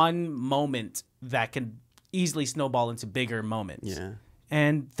one moment that can easily snowball into bigger moments. Yeah.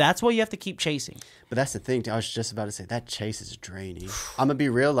 And that's what you have to keep chasing. But that's the thing. I was just about to say that chase is draining. I'm gonna be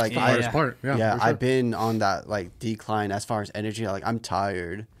real. Like, Hardest part. Yeah. For sure. I've been on that like decline as far as energy. Like, I'm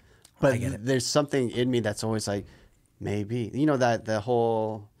tired, but there's something in me that's always like, maybe that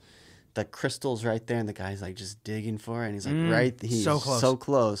the crystal's right there, and the guy's like just digging for it, and he's like he's so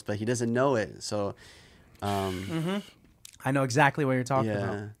close, but he doesn't know it. So, I know exactly what you're talking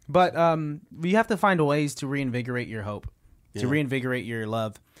about. But we have to find ways to reinvigorate your hope. To reinvigorate your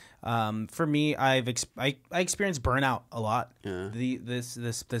love. For me, I experienced burnout a lot. Yeah. This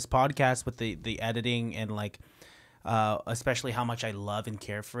podcast with the editing and like especially how much I love and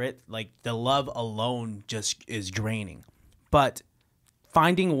care for it. Like the love alone just is draining. But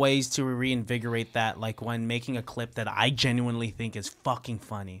finding ways to reinvigorate that, like when making a clip that I genuinely think is fucking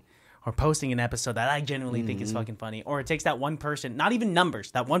funny, or posting an episode that I genuinely think is fucking funny, or it takes that one person, not even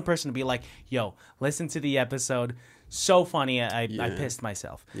numbers, that one person to be like, yo, listen to the episode. So funny, I pissed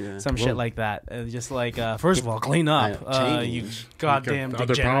myself. Yeah. Some shit like that. Just like, first of all, clean up. You goddamn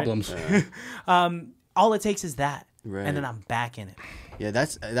other problems. All it takes is that, and then I'm back in it. Yeah,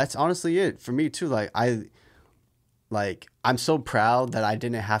 that's honestly it for me too. Like I'm so proud that I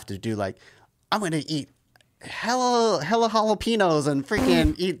didn't have to do like, I'm gonna eat hella jalapenos and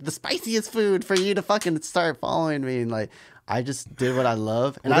freaking eat the spiciest food for you to fucking start following me. And like, I just did what I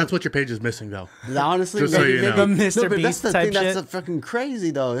love. And that's what your page is missing, though. Honestly, just so you know. The Mr. Beast that's the type thing. shit. That's fucking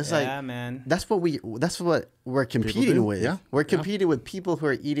crazy, though. It's like, man. That's what we're competing with. Yeah. We're competing with people who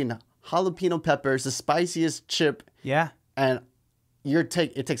are eating jalapeno peppers, the spiciest chip. Yeah. And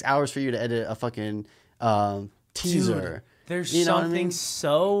it takes hours for you to edit a fucking teaser. Dude, there's something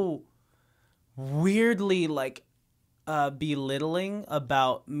so weirdly like belittling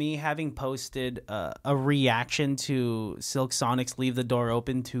about me having posted a reaction to Silk Sonic's Leave the Door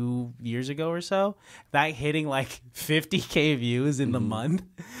Open 2 years ago or so, that hitting like 50K views in the month,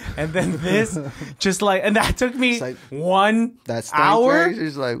 and then this just like, and that took me like 1 hour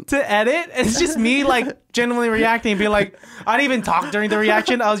to edit. It's just me like genuinely reacting and being like, I didn't even talk during the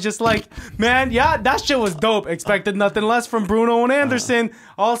reaction. I was just like, man, yeah, that shit was dope. Expected nothing less from Bruno and Anderson.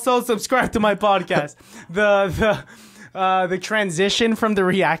 Also subscribe to my podcast. The transition from the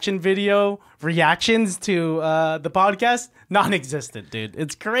reactions to the podcast, non-existent, dude.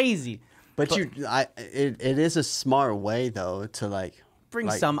 It's crazy. But it is a smart way though to like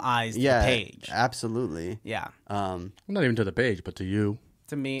bring some eyes to the page. Absolutely. Yeah. Not even to the page, but to you.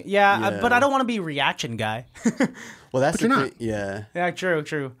 To me, but I don't want to be a reaction guy. Well, that's but you're not. Yeah. Yeah,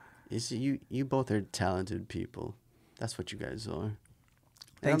 true. You see, you both are talented people. That's what you guys are.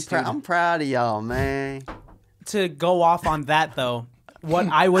 Thanks, dude. I'm proud of y'all, man. To go off on that though, what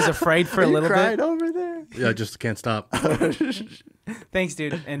I was afraid for a little cried bit. over there. Yeah, I just can't stop. Thanks,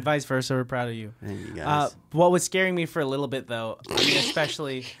 dude, and vice versa. We're proud of you. Thank you guys. What was scaring me for a little bit though, I mean,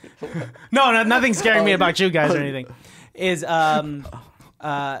 especially no, nothing's scaring me about you guys or anything, is in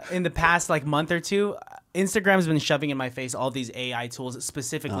the past like month or two, Instagram's been shoving in my face all these AI tools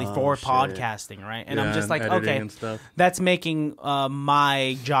specifically for shit. podcasting, right? And I'm Yeah, just like, editing okay, and stuff. that's making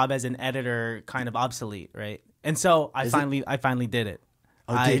my job as an editor kind of obsolete, right? And so I finally did it.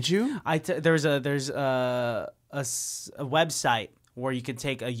 Did you? There's a website where you can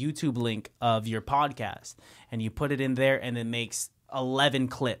take a YouTube link of your podcast and you put it in there, and it makes 11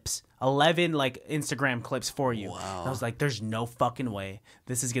 clips, 11 like Instagram clips for you. Wow. And I was like, there's no fucking way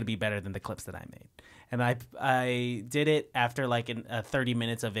this is gonna be better than the clips that I made. And I did it after like 30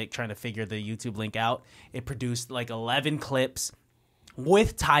 minutes of it trying to figure the YouTube link out. It produced like 11 clips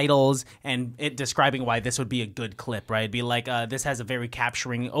with titles and it describing why this would be a good clip, right? It'd be like, this has a very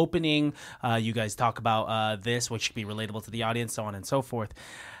capturing opening. You guys talk about this, which should be relatable to the audience, so on and so forth.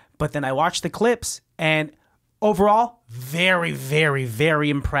 But then I watched the clips, and overall, very, very, very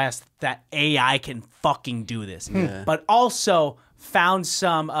impressed that AI can fucking do this. Yeah. But also found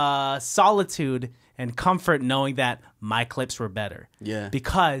some solitude and comfort knowing that my clips were better. Yeah.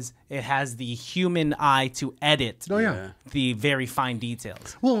 Because it has the human eye to edit the very fine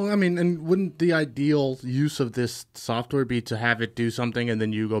details. Well, I mean, and wouldn't the ideal use of this software be to have it do something and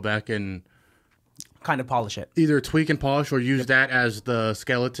then you go back and Kind of polish it. either tweak and polish or use that as the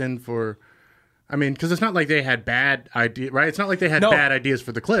skeleton for... I mean, because it's not like they had bad ideas, right? It's not like they had bad ideas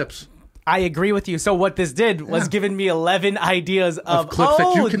for the clips. I agree with you. So what this did was giving me 11 ideas of clips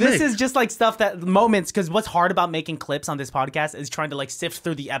that you can this make. is just like stuff that moments. Because what's hard about making clips on this podcast is trying to like sift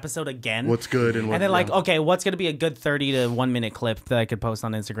through the episode again. What's good and what... And then like, okay, what's going to be a good 30 to 1 minute clip that I could post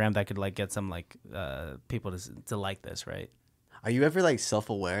on Instagram that could like get some like people to like this, right? Are you ever like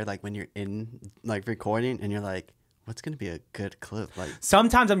self-aware, like when you're in like recording and you're like, what's gonna be a good clip? Like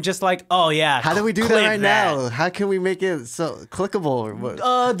Sometimes I'm just like, oh yeah. how do we do that clip right now? How can we make it so clickable? Or what?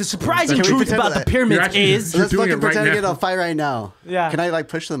 The surprising Can we truth pretend about the that- pyramids actually- is. You're Let's doing fucking it right pretend to now. get on fire right now. Yeah. Can I like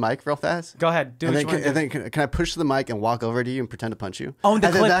push the mic real fast? Go ahead, do And what then, you want to do. can I push the mic and walk over to you and pretend to punch you? Oh, the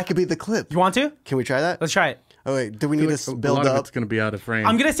and then clip. that could be the clip. You want to? Can we try that? Let's try it. Oh wait, do we need to a build lot of up? it's going to be out of frame.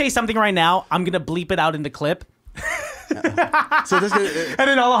 I'm gonna say something right now. I'm gonna bleep it out in the clip. So this gonna, And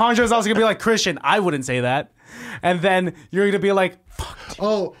then Alejandro's also gonna be like, Christian, I wouldn't say that. And then you're gonna be like, fuck.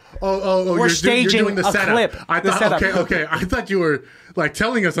 Oh, We're you're staging doing the a setup. clip. I The thought, setup. okay. I thought you were like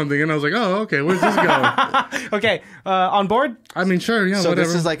telling us something, and I was like, oh, okay, where's this going? Okay, on board? I mean, sure, yeah, so whatever.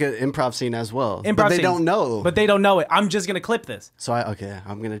 this is like an improv scene as well. Improv but they scene. don't know. But they don't know it. I'm just gonna clip this. So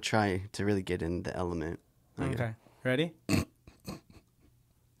I'm gonna try to really get in the element. Okay. Ready?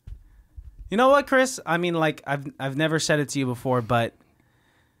 You know what, Chris? I mean, like, I've never said it to you before, but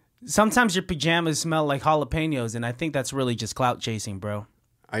sometimes your pajamas smell like jalapenos, and I think that's really just clout chasing, bro.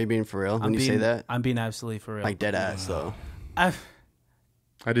 Are you being for real when you say that? I'm being absolutely for real. Like dead ass though. I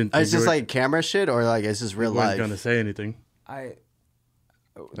I didn't think It's just like camera shit, or like is this real you weren't life? going to say anything. I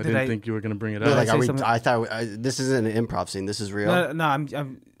Didn't think you were going to bring it No, up. like, say are we, something? I thought this isn't an improv scene. This is real. no,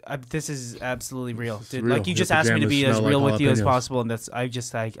 I'm this is absolutely real, dude. real. Like you Your just asked me to be pajamas as smell real like with you as jalapenos. possible, and that's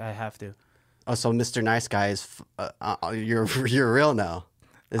I have to. Oh, so Mr. Nice Guy is you're real now.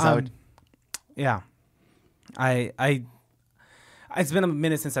 Is that what? Yeah, I it's been a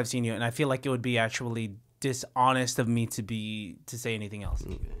minute since I've seen you, and I feel like it would be actually dishonest of me to say anything else.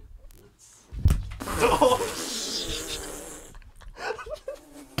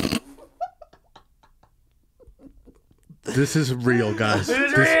 This is real, guys.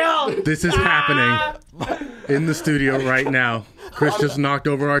 This is real. This is happening in the studio right now. Chris just knocked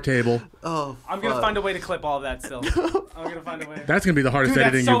over our table. Oh, I'm gonna find a way to clip all of that still. I'm gonna find a way. That's going to be the hardest Dude, that's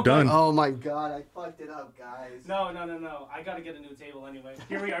editing so you've done. good. oh my god, I fucked it up, guys. No. I gotta get a new table anyway.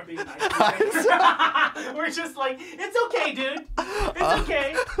 Here we are being nice. We're just like, it's okay, dude. It's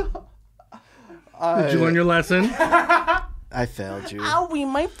okay. Did you learn your lesson? I failed you. Owie,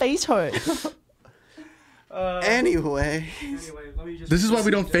 my face hurts. Anyway, Anyway, let me just. This is why we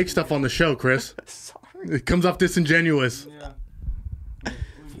don't fake stuff on the show, Chris. sorry. It comes off disingenuous. Yeah.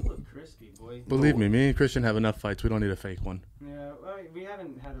 You look crispy, boy. Believe me and Christian have enough fights. We don't need a fake one. Yeah, we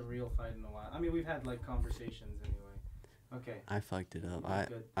haven't had a real fight in a while. I mean, we've had like conversations anyway. Okay. I fucked it up.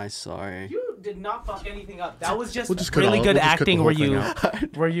 Good. I sorry. You did not fuck anything up. That was just, We'll just cut really all- good we'll just cut the acting whole where thing you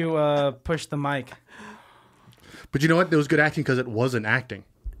out. where you pushed the mic. But you know what? It was good acting because it wasn't acting.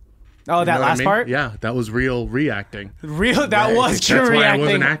 Oh, You that know what I last mean? part? Yeah, that was real reacting. Real. That Right. was true That's why I reacting.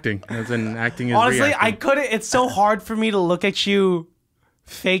 wasn't acting. As in acting is Honestly, reacting. I couldn't. It's so hard for me to look at you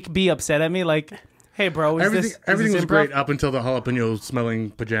fake be upset at me. Like, hey, bro, everything was improv? great up until the jalapeno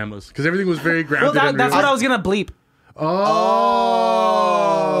smelling pajamas because everything was very grounded. Well, and that's what I realistic. was gonna bleep.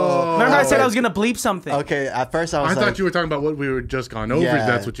 Oh. Remember, I said I was gonna bleep something. Okay, at first I was I like, thought you were talking about what we were just gone over. Yeah.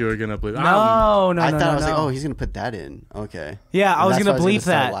 That's what you were gonna bleep. No, no, I no, thought no, I was no. like, oh, he's gonna put that in. Okay. Yeah, I was That's gonna why bleep start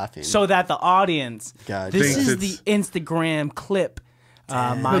that laughing. so that the audience. Gotcha. This Thinks is the Instagram clip. No,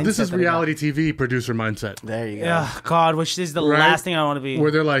 this mindset is that I got. reality TV producer mindset. There you go. Ugh, God, which is the Right? last thing I want to be.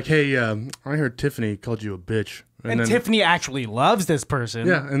 Where they're like, hey, I heard Tiffany called you a bitch. And then, Tiffany actually loves this person.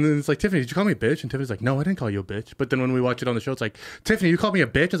 Yeah, and then it's like, Tiffany, did you call me a bitch? And Tiffany's like, no, I didn't call you a bitch. But then when we watch it on the show, it's like, Tiffany, you called me a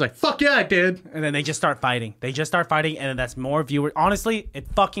bitch? It's like, fuck yeah, I did. And then they just start fighting. And then that's more viewers. Honestly, it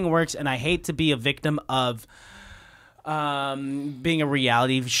fucking works, and I hate to be a victim of being a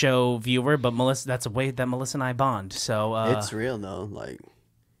reality show viewer, but Melissa, that's a way that Melissa and I bond. So It's real though. Like,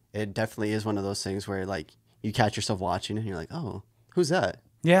 it definitely is one of those things where like you catch yourself watching and you're like, oh, who's that?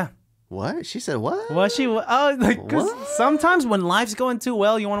 yeah. What? She said what? Was she? Oh, like, 'cause What? sometimes when life's going too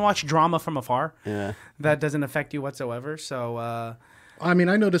well, you want to watch drama from afar. Yeah. That doesn't affect you whatsoever. So, I mean,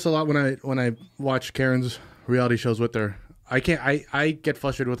 I notice a lot when I watch Karen's reality shows with her. I get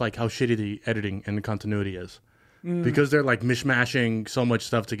frustrated with like how shitty the editing and the continuity is. Because they're like mishmashing so much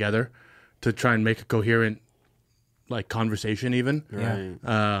stuff together to try and make a coherent like conversation even. Right.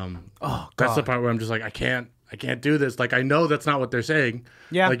 That's the part where I'm just like, I can't do this. Like, I know that's not what they're saying.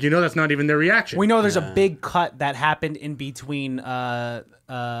 Yeah. Like, that's not even their reaction. we know there's a big cut that happened in between,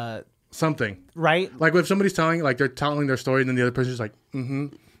 Something. right? Like, if somebody's they're telling their story and then the other person's like, mm-hmm.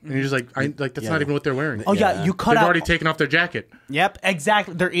 And you're just like, that's not even what they're wearing. Oh, yeah, you cut They've out. already taken off their jacket. Yep,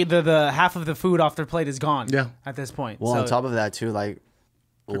 exactly. They're either the half of the food off their plate is gone. Yeah. At this point. Well, So- on top of that too, like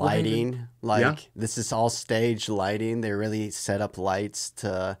lighting, like Yeah. this is all stage lighting. They really set up lights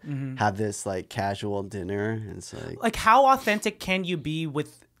to have this like casual dinner. And it's like how authentic can you be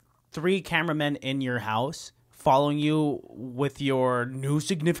with 3 cameramen in your house following you with your new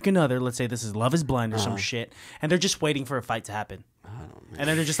significant other? Let's say this is Love is Blind or some shit, and they're just waiting for a fight to happen. And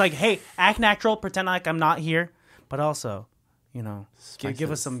then they're just like, hey, act natural, pretend like I'm not here, but also,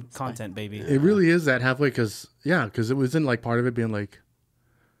 give us some content, baby. It really is that halfway because it was in like part of it being like,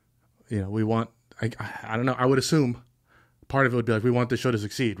 we want, I don't know, I would assume part of it would be like, we want the show to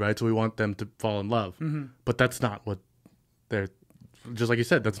succeed, right? So we want them to fall in love. But that's not what they're, just like you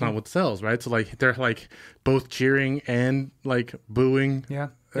said, that's not what sells, right? So like, they're like both cheering and like booing. Yeah.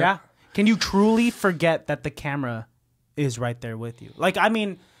 Yeah. Can you truly forget that the camera is right there with you? Like, I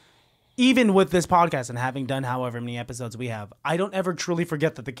mean, even with this podcast and having done however many episodes we have, I don't ever truly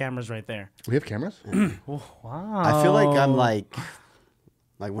forget that the camera's right there. We have cameras? Wow. I feel like I'm like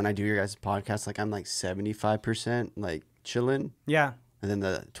when I do your guys' podcast, like I'm like 75% like chilling, Yeah. and then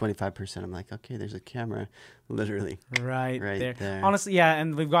the 25% I'm like, okay, there's a camera, literally. Right There. there. Honestly, yeah,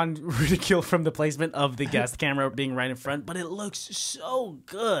 and we've gotten ridiculed from the placement of the guest camera being right in front, but it looks so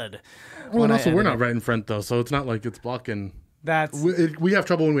good. Well, and I also we're edit not right in front though, so it's not like it's blocking. That's We have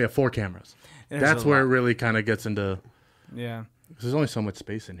trouble when we have 4 cameras. There's That's a where lot. it really kind of gets into. yeah. There's only so much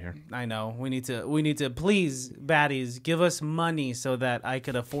space in here. I know. We need to please, baddies, give us money so that I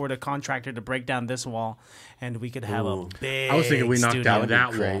could afford a contractor to break down this wall and we could have a big I was thinking we knocked studio. down that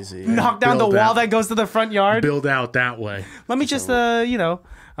wall. Crazy. Knock down the Build wall that- that goes to the front yard. Build out that way. Let me just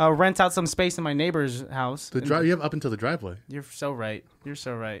rent out some space in my neighbor's house. The drive you have up until the driveway. You're so right. You're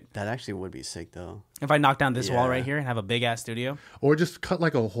so right. That actually would be sick though. If I knock down this wall Yeah. right here and have a big ass studio. Or just cut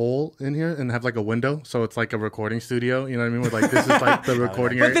like a hole in here and have like a window, so it's like a recording studio. You know what I mean? With like this is like the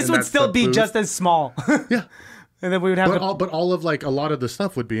recording area. But this and would that's still the be booth. just as small. Yeah. And then we would have But all of like a lot of the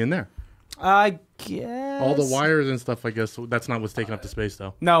stuff would be in there. I guess. All the wires and stuff. I guess that's not what's taking up the space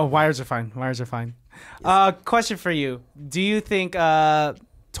though. No, wires are fine. Wires are fine. Question for you. Do you think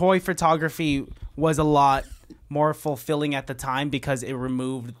toy photography was a lot more fulfilling at the time because it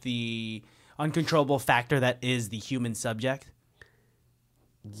removed the uncontrollable factor that is the human subject?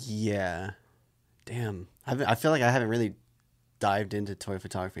 Yeah. Damn. I feel like I haven't really dived into toy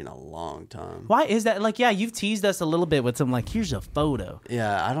photography in a long time. Why is that? Like, yeah, you've teased us a little bit with some like, here's a photo.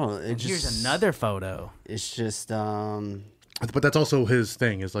 Yeah, I don't. It Here's just, another photo. It's just But that's also his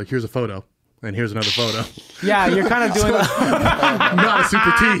thing. Is like here's a photo and here's another photo. Yeah, you're kind of doing. Not a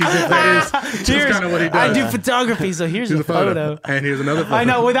super tease. If that is Cheers. kind of what he does. I do photography, so here's a photo. And here's another photo. I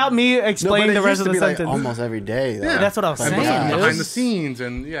know, without me explaining the rest of the like sentence. almost every day. Though. Yeah. That's what I was Like, saying, behind- dude. behind the scenes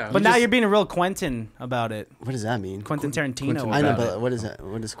and yeah. But now you're being a real Quentin about it. What does that mean? Quentin Tarantino. Quentin- I know, about it. but what is that?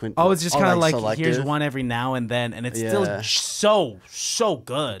 What is Quint? Oh, it's just kind of like selective? here's one every now and then, and it's Yeah. still so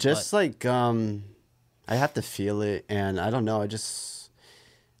good. Just like I have to feel it, and I don't know.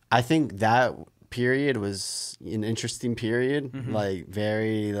 I think that period was an interesting period. Like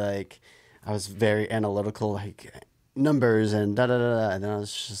very like I was very analytical, like numbers and da da da da. And then I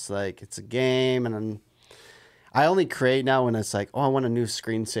was just like, it's a game, and I only create now when it's like, oh, I want a new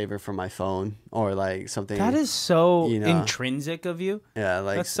screensaver for my phone or like something. That is so you know. intrinsic of you. Yeah,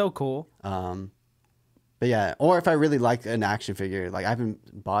 like That's so cool. But yeah, or if I really like an action figure, like I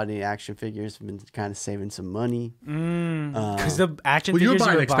haven't bought any action figures, I've been kind of saving some money. Because the action Well, you were figures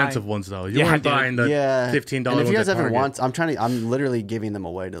buying expensive ones though. You Yeah, weren't dude. buying the $15 And if you ones guys at ever Target. want, I'm literally giving them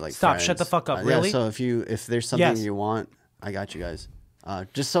away to like Stop, friends. shut the fuck up, Yeah, really? so if there's something Yes. you want, I got you guys.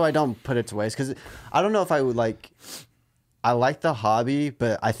 Just so I don't put it to waste, because I don't know if I would like. I like the hobby,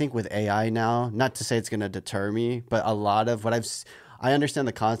 but I think with AI now, not to say it's gonna deter me, but a lot of what I understand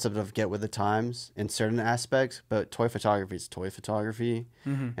the concept of get with the times in certain aspects, but toy photography is toy photography,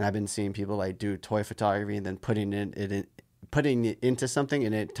 and I've been seeing people like do toy photography and then putting it into something,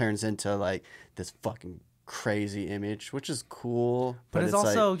 and it turns into like this fucking crazy image, which is cool. But it's like-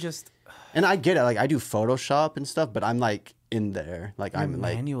 also just and I get it. Like I do Photoshop and stuff, but I'm like in there, like I'm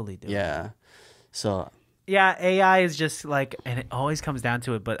like manually doing. yeah. So Yeah, AI is just like, and it always comes down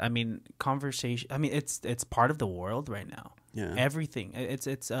to it. But I mean, conversation. I mean, it's part of the world right now. Yeah. Everything.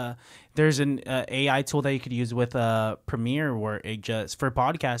 There's an AI tool that you could use with Premiere where it just for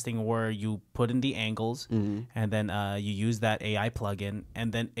podcasting where you put in the angles and then you use that AI plugin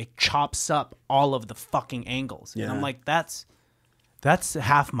and then it chops up all of the fucking angles. And I'm Yeah. like, that's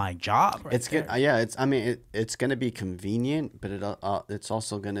half my job. Right it's there. good. Yeah, it's gonna be convenient, but it's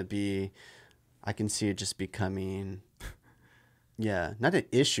also gonna be. I can see it just becoming, yeah, not an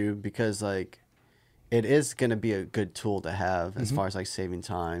issue because like, it is gonna be a good tool to have as far as like saving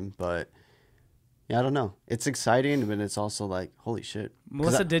time. But yeah, I don't know. It's exciting, but it's also like, holy shit.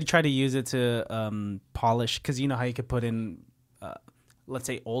 Melissa did try to use it to polish, because you know how you could put in, let's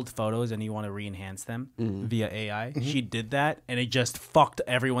say, old photos and you want to re-enhance them via AI. She did that, and it just fucked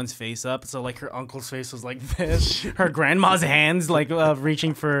everyone's face up. So, like, her uncle's face was like this. Her grandma's hands, like,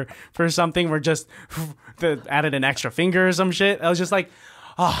 reaching for something were just added an extra finger or some shit. I was just like,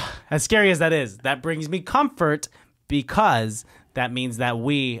 oh, as scary as that is, that brings me comfort because that means that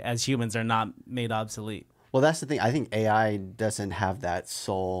we, as humans, are not made obsolete. Well, that's the thing. I think AI doesn't have that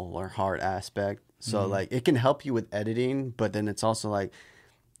soul or heart aspect. So like it can help you with editing, but then it's also like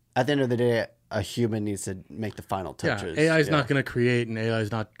at the end of the day, a human needs to make the final touches. Yeah, AI is not going to create and AI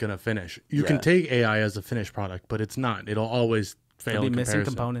is not going to finish. You can take AI as a finished product, but it's not. It'll always fail It'll be in missing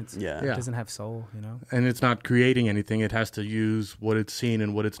comparison. components. Yeah. It Yeah. doesn't have soul, you know? And it's not creating anything. It has to use what it's seen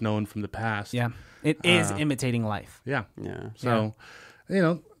and what it's known from the past. Yeah. It is imitating life. Yeah. Yeah. So, you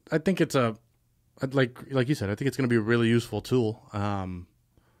know, I think it's like you said, I think it's going to be a really useful tool.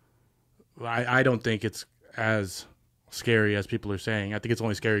 I don't think it's as scary as people are saying. I think it's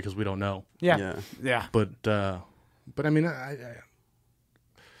only scary because we don't know. Yeah. Yeah. But I mean, I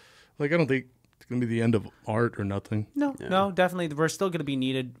don't think it's gonna be the end of art or nothing. No, no, definitely. We're still going to be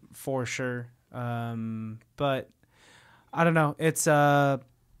needed for sure. But I don't know. It's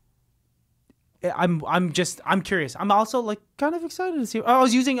I'm curious. I'm also like kind of excited to see. I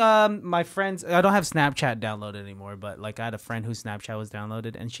was using my friend's. I don't have Snapchat downloaded anymore, but like I had a friend whose Snapchat was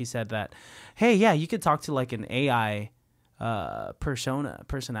downloaded, and she said that, hey, yeah, you could talk to like an AI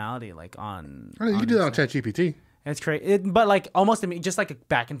personality like on. You can do that on ChatGPT. It's crazy, but like almost just like a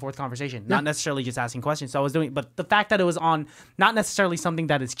back and forth conversation, not necessarily just asking questions. So I was doing, but the fact that it was on not necessarily something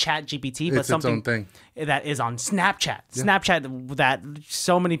that is Chat GPT, but It's something its own thing. that is on Snapchat. Snapchat that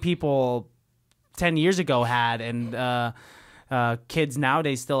so many people 10 years ago had, and kids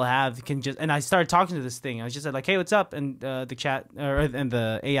nowadays still have, can just. And I started talking to this thing. I was just said like, "Hey, what's up?" And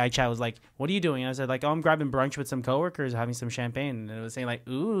the AI chat was like, "What are you doing?" And I said like, "Oh, I'm grabbing brunch with some coworkers, having some champagne." And it was saying like,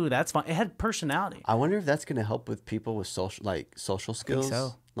 "Ooh, that's fun." It had personality. I wonder if that's gonna help with people with social skills.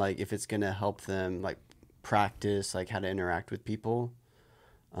 so. Like if it's gonna help them like practice like how to interact with people.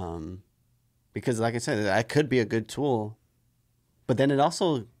 Because like I said, that could be a good tool, but then it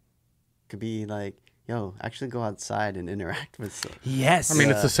also could be like, yo, actually go outside and interact with stuff. Yes. I mean,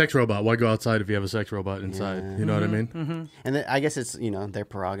 it's a sex robot. Why go outside if you have a sex robot inside? Yeah. You know what I mean? And then I guess it's their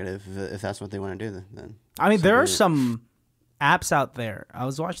prerogative if that's what they want to do. Then I mean, there are So- some apps out there. I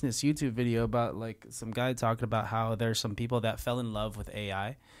was watching this YouTube video about like some guy talking about how there's some people that fell in love with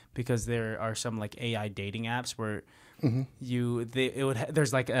AI because there are some like AI dating apps where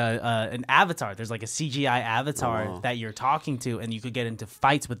there's like an avatar. There's like a CGI avatar that you're talking to, and you could get into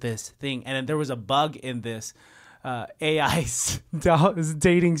fights with this thing. And then there was a bug in this AI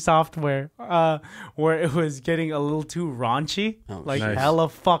dating software where it was getting a little too raunchy, like nice. hella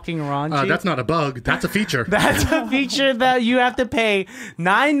fucking raunchy. That's not a bug. That's a feature. That's a feature that you have to pay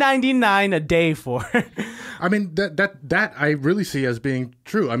 $9.99 a day for. I mean, that I really see as being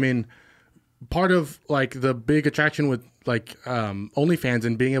true. I mean, part of like the big attraction with like OnlyFans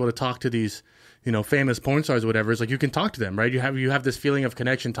and being able to talk to these, you know, famous porn stars or whatever is like you can talk to them, right? You have this feeling of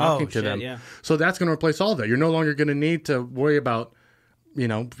connection talking to them. Yeah. So that's going to replace all of that. You're no longer going to need to worry about, you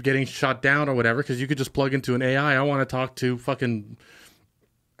know, getting shot down or whatever, because you could just plug into an AI. I want to talk to fucking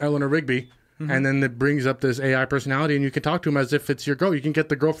Eleanor Rigby. And then it brings up this AI personality, and you can talk to him as if it's your girl. You can get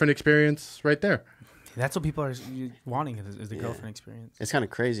the girlfriend experience right there. That's what people are wanting is the girlfriend experience. It's kind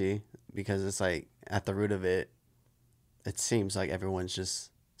of crazy because it's like at the root of it, it seems like everyone's just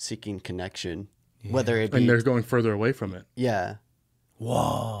seeking connection, whether it be, And they're going further away from it. yeah,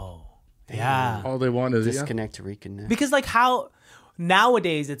 Whoa. Yeah. All they want is disconnect to reconnect. Because like how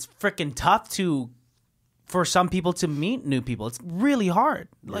nowadays it's freaking tough for some people to meet new people. It's really hard.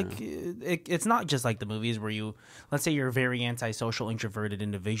 Like it's not just like the movies where let's say you're a very antisocial, introverted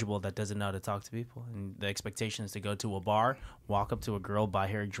individual that doesn't know how to talk to people, and the expectation is to go to a bar, walk up to a girl, buy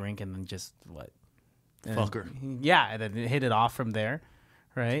her a drink, and then just fuck her. Yeah, and then hit it off from there,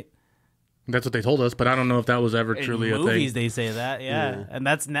 right? That's what they told us, but I don't know if that was ever truly In a movies, thing. they say that, yeah. And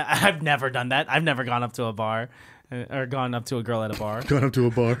that's I've never done that. I've never gone up to a bar or gone up to a girl at a bar. Going up to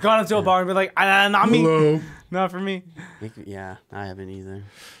a bar. Gone up to a bar and be like, not me. Hello. Not for me. Yeah, I haven't either.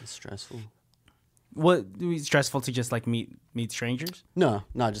 It's stressful. What stressful to just like meet strangers? No,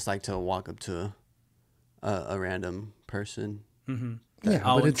 not just like to walk up to a random person. Yeah,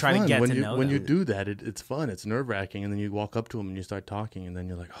 Oh, but and it's try to fun. get when to you know when them. you do that, it's fun. It's nerve wracking, and then you walk up to them and you start talking, and then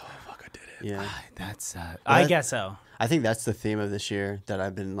you're like, oh fuck, I did it. Yeah, That's I guess so. I think that's the theme of this year that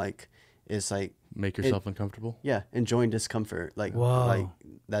I've been like, is like, Make yourself uncomfortable. yeah, enjoying discomfort. Like, Whoa. like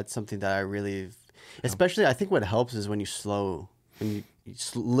that's something that I really, especially I think what helps is when you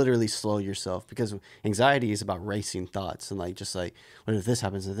literally slow yourself, because anxiety is about racing thoughts and like just like, what if this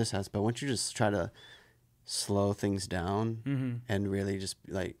happens, but once you just try to slow things down and really just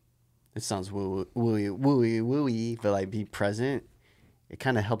like, it sounds wooey, but like be present, it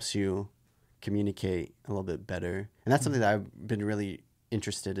kind of helps you communicate a little bit better. And that's something that I've been really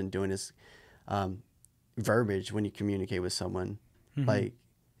interested in doing is verbiage when you communicate with someone. Like,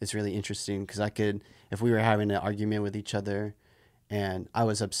 it's really interesting because if we were having an argument with each other and I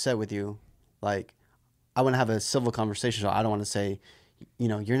was upset with you, like, I want to have a civil conversation. So I don't want to say, you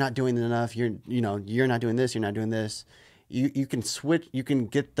know, you're not doing enough. You're not doing this. You're not doing this. You can switch. You can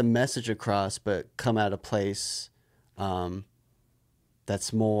get the message across, but come at a place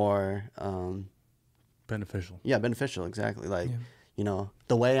that's more Beneficial. yeah, beneficial. Exactly. Like, you know,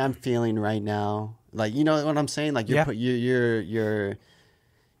 the way I'm feeling right now. Like, you know what I'm saying? Like, you're.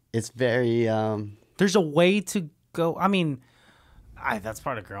 It's very. There's a way to go. I mean, that's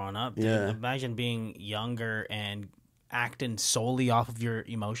part of growing up. Dude. Yeah. Imagine being younger and acting solely off of your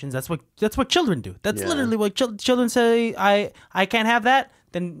emotions. That's what children do. That's literally what children say. I can't have that.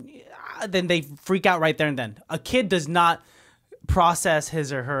 Then they freak out right there and then. A kid does not process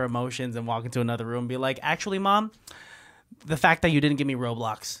his or her emotions and walk into another room and be like, actually, Mom, the fact that you didn't give me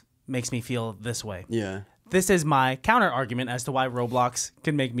Roblox makes me feel this way. Yeah. This is my counter argument as to why Roblox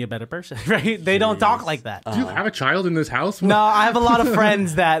can make me a better person, right? They don't talk like that. Do you have a child in this house? No, I have a lot of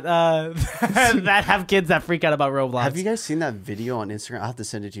friends that that have kids that freak out about Roblox. Have you guys seen that video on Instagram? I'll have to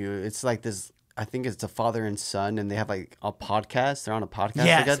send it to you. It's like this. I think it's a father and son, and they have like a podcast. They're on a podcast.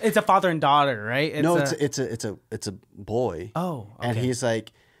 Yes, together. it's a father and daughter, right? It's a boy. Oh, okay. And he's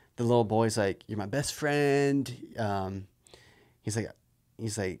like, the little boy's like, you're my best friend. He's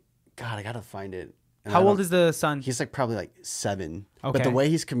like, God, I gotta find it. And How old is the son? He's like probably like 7. But Okay. the way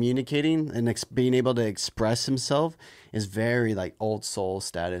he's communicating and being able to express himself is very like old soul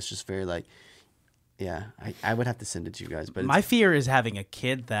status. Just very like, yeah. I would have to send it to you guys. But My fear is having a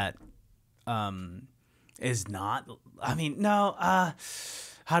kid that is not. I mean, no.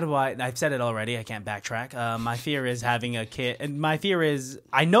 How do I've said it already. I can't backtrack. My fear is having a kid, and my fear is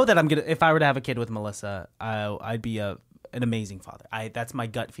I know that I'm gonna. If I were to have a kid with Melissa, I'd be an amazing father. That's my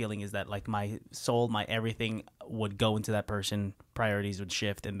gut feeling is that like my soul, my everything would go into that person. Priorities would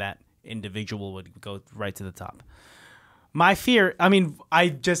shift, and that individual would go right to the top. My fear, I mean, I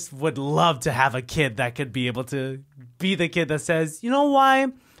just would love to have a kid that could be able to be the kid that says, you know why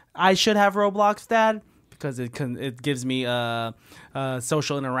I should have Roblox, Dad? Because it gives me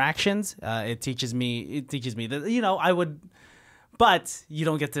social interactions. It teaches me that I would, but you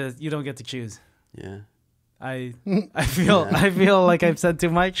don't get to choose. yeah. I feel like I've said too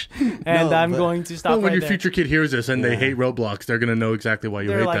much, and I'm going to stop. Well, when right your there. future kid hears this and they hate Roblox, they're gonna know exactly why you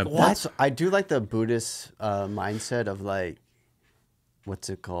They're hate like, them. what? I do like the Buddhist mindset of like, what's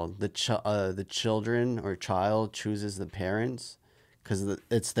it called? The children or child chooses the parents because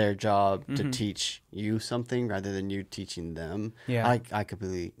it's their job to teach you something rather than you teaching them. Yeah. I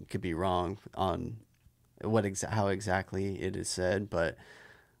could be wrong on how exactly it is said, but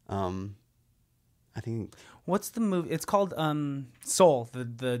I think. What's the movie? It's called Soul,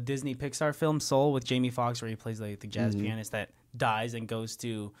 the Disney Pixar film Soul with Jamie Foxx, where he plays like the jazz pianist that dies and goes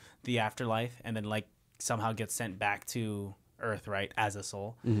to the afterlife, and then like somehow gets sent back to Earth, right, as a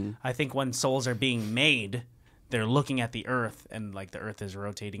soul. I think when souls are being made, they're looking at the Earth, and like the Earth is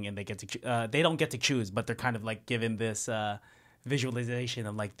rotating, and they don't get to choose, but they're kind of like given this visualization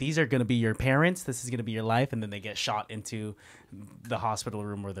of like, these are going to be your parents, this is going to be your life, and then they get shot into the hospital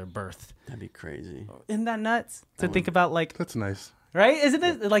room where they're birthed. That'd be crazy. Isn't that nuts to think about? Like, That's nice. right? Isn't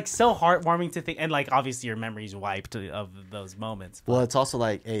it like so heartwarming to think? And like, obviously your memory's wiped of those moments. Well, it's also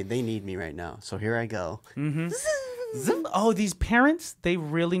like, hey, they need me right now, so here I go. Oh, these parents, they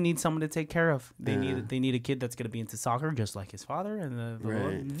really need someone to take care of. They need a kid that's going to be into soccer just like his father, and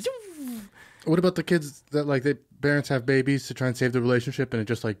Right. What about the kids that like the parents have babies to try and save the relationship and it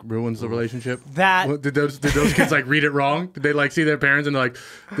just like ruins the relationship? That- Did those kids like read it wrong? Did they like see their parents and they're like,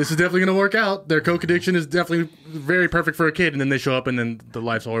 this is definitely gonna work out? Their coke addiction is definitely very perfect for a kid, and then they show up and then the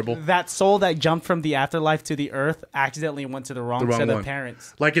life's horrible. that soul that jumped from the afterlife to the earth accidentally went to the wrong set one. of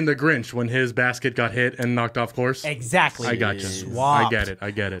parents. Like in The Grinch when his basket got hit and knocked off course. Exactly. I got you. Swapped. I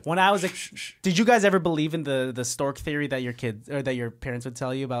get it. When I was did you guys ever believe in the stork theory that your kids or that your parents would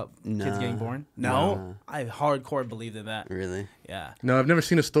tell you about kids getting born? No, I hardcore believed in that. Really? Yeah, No, I've never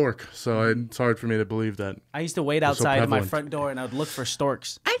seen a stork, so it's hard for me to believe that. I used to wait so outside of my prevalent. front door and I would look for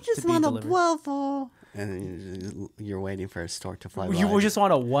storks. I just to be want a delivered. waffle. And you're waiting for a stork to fly by. You just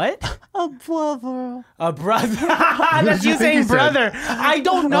want a what? a waffle. A brother? That's you you think saying he said? brother. I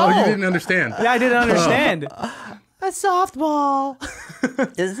don't know. Oh, you didn't understand. Yeah, I didn't understand. A softball.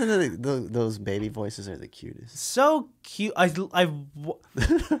 Isn't it those baby voices are the cutest? So cute.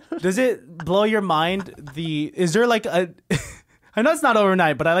 Does it blow your mind? Is there like a? I know it's not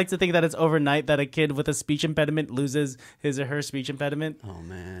overnight, but I like to think that it's overnight that a kid with a speech impediment loses his or her speech impediment. Oh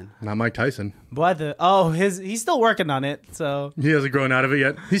man. Not Mike Tyson. What the? He's still working on it. So He hasn't grown out of it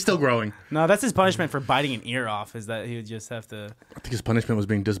yet. He's still growing. no, that's his punishment for biting an ear off. Is that he would just have to? I think his punishment was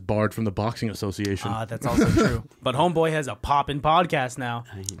being disbarred from the boxing association That's also true. But homeboy has a poppin' podcast now.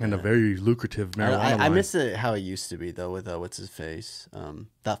 and a very lucrative marijuana I line. miss it how it used to be though with what's his face,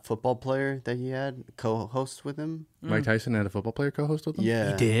 that football player that he had co-host with him. Mike Tyson had a football player co-host with him.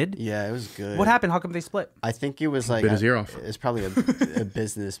 Yeah, He did? Yeah, it was good. What happened? How come they split? I think it was like Bit his ear off. It's probably a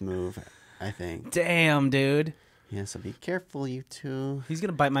business move. I think. Damn, dude. Yeah, so be careful, you two. He's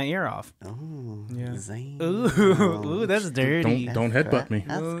gonna bite my ear off. Oh, Yeah. Zane. Ooh, that's dirty. Don't headbutt me.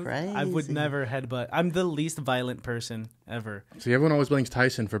 That's crazy. I would never headbutt. I'm the least violent person ever. See, everyone always blames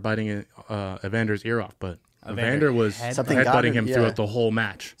Tyson for biting Evander's ear off, but Evander Evander was Something got headbutting him, him yeah. throughout the whole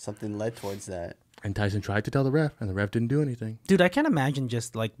match. Something led towards that. And Tyson tried to tell the ref, and the ref didn't do anything. Dude, I can't imagine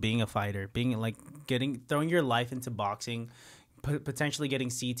just like being a fighter, being like throwing your life into boxing, potentially getting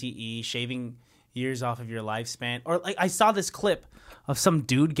CTE, shaving years off of your lifespan. Or like I saw this clip of some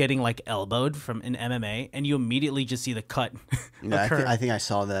dude getting like elbowed from an MMA, and you immediately just see the cut Yeah, occur. I think I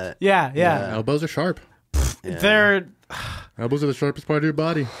saw that. Yeah. Elbows are sharp. They're Elbows are the sharpest part of your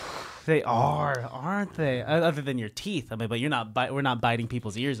body. they are, aren't they? Other than your teeth, I mean, but you're not. We're not biting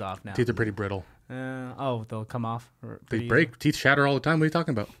people's ears off now. Teeth are pretty brittle. They'll come off. They pretty break. Teeth shatter all the time. What are you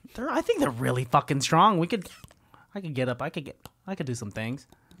talking about? I think they're really fucking strong. I could get up. I could do some things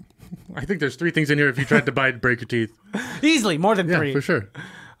I think there's 3 things in here if you tried to bite, break your teeth. easily, more than Yeah, 3. for sure.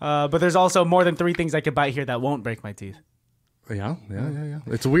 But there's also more than 3 things I could bite here that won't break my teeth. Yeah.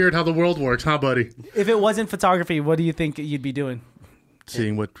 It's weird how the world works, huh, buddy? If it wasn't photography, what do you think you'd be doing?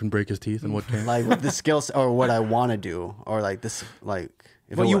 Seeing what can break his teeth and what can't. Like the skills or what I want to do, or like this, like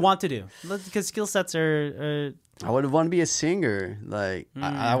if What it you wa- want to do? Because skill sets are. I would want to be a singer. Like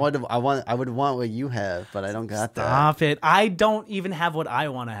I would want what you have, but I don't got that. Stop it! I don't even have what I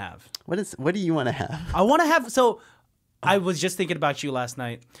want to have. What do you want to have? I want to have. So, I was just thinking about you last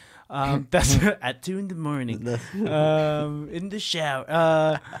night. That's at 2 a.m. In the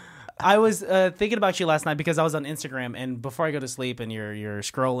shower. I was thinking about you last night because I was on Instagram, and before I go to sleep and you're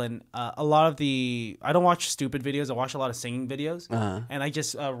scrolling, a lot of I don't watch stupid videos. I watch a lot of singing videos, and I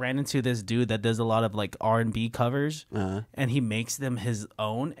just ran into this dude that does a lot of like R&B covers, and he makes them his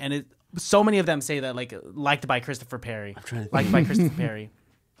own, and so many of them say that liked by Christopher Perry, liked by Christopher Perry.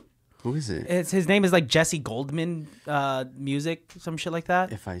 Who is it? His name is like Jesse Goldman music, some shit like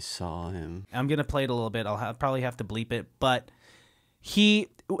that. If I saw him. I'm gonna play it a little bit. I'll probably have to bleep it, but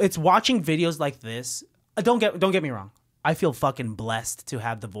it's watching videos like this. Don't get me wrong. I feel fucking blessed to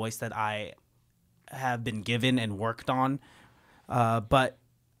have the voice that I have been given and worked on. But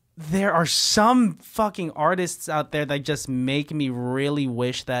there are some fucking artists out there that just make me really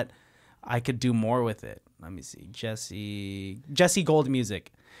wish that I could do more with it. Let me see. Jesse Gold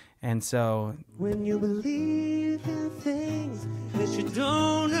music. And so when you believe in things that you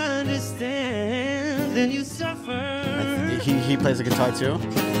don't understand, then you suffer. He plays the guitar too?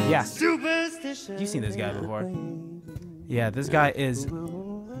 yeah. Superstition. You've seen this guy before. Yeah, this guy is.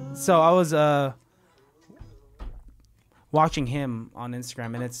 So I was watching him on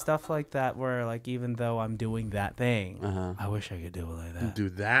Instagram, and it's stuff like that where, like, even though I'm doing that thing, I wish I could do it like that. Do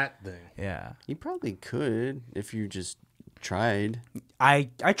that thing. Yeah, You probably could if you just tried. I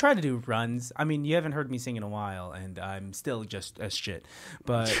try to do runs. I mean, you haven't heard me sing in a while, and I'm still just as shit.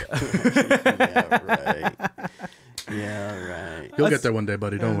 But Yeah, right. You'll get there one day,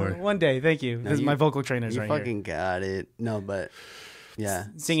 buddy. Don't worry. one day, thank you. Because my vocal trainer's You right fucking here. got it. No, but yeah.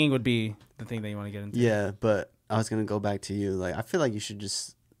 Singing would be the thing that you want to get into. Yeah, but I was gonna go back to you. Like, I feel like you should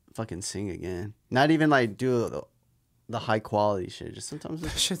just fucking sing again. Not even like do the high quality shit. Just sometimes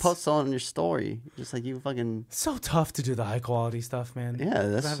just post on your story. Just like you fucking. So tough to do the high quality stuff, man. Yeah,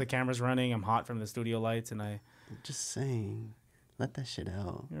 'Cause that's I have the cameras running. I'm hot from the studio lights, and just saying. Let that shit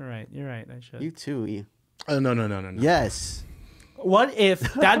out. You're right. I should. You too. No. Yes. What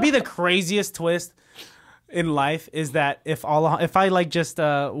if that'd be the craziest twist in life? Is that if I like just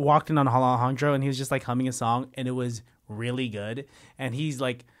walked in on Alejandro and he was just like humming a song and it was really good, and he's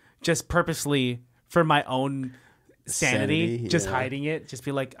like just purposely for my own sanity just hiding it, just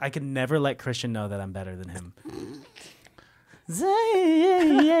be like, I could never let Christian know that I'm better than him. Because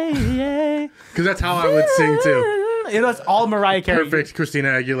that's how I would sing too. You know, it's all Mariah Carey. Perfect Christina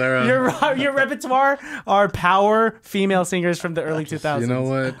Aguilera. Your repertoire are power female singers from the early 2000s. You know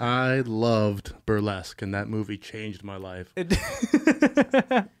what? I loved Burlesque, and that movie changed my life.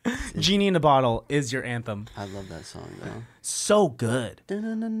 Genie in a Bottle is your anthem. I love that song though. So good.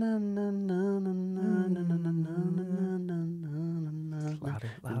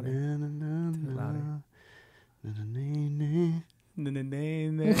 Louder.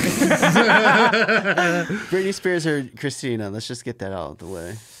 Britney Spears or Christina? Let's just get that out of the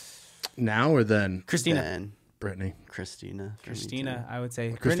way. Now or then? Christina. Then Brittany. Christina. Christina, I would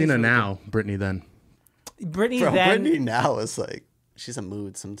say. Christina Britney's now. Brittany then. Britney Bro, then. Britney now is like she's a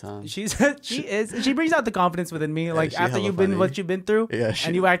mood sometimes. She brings out the confidence within me. Like she's after hella you've been funny. what you've been through, Yeah,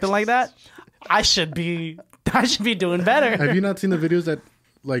 and you acting like that, I should be doing better. Have you not seen the videos that,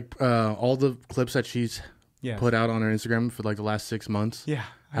 like, all the clips that she's Yeah. put out on her Instagram for like the last 6 months? Yeah.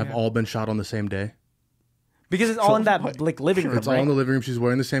 Have all been shot on the same day. Because it's all in that like living room, It's all in the living room. She's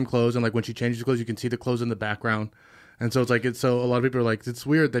wearing the same clothes, and like when she changes clothes, you can see the clothes in the background. And so it's like so a lot of people are like, it's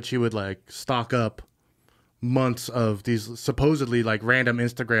weird that she would like stock up months of these supposedly like random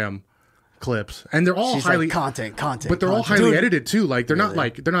Instagram clips, and they're all She's highly like content, but they're all content. highly edited too. Like they're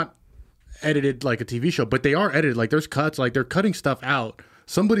not edited like a TV show, but they are edited. Like there's cuts, like they're cutting stuff out.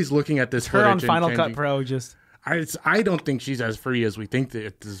 Somebody's looking at this Her footage on and Final Cut changing. Pro just. I don't think she's as free as we think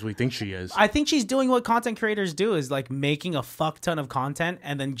she is. I think she's doing what content creators do, is like making a fuck ton of content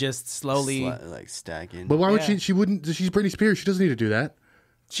and then just slowly. like stacking. But why would Yeah. she wouldn't? She's Britney Spears. She doesn't need to do that.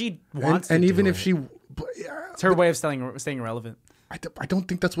 She wants And to even do if it. she, It's her way of staying irrelevant. I don't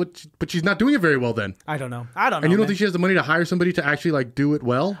think that's what. But she's not doing it very well then. I don't know. And you don't man. think she has the money to hire somebody to actually like do it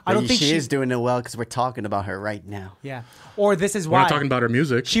well? I don't think she is doing it well because we're talking about her right now. Yeah. Or this is We're why not talking about her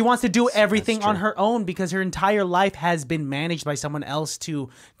music. she wants to do everything on her own because her entire life has been managed by someone else to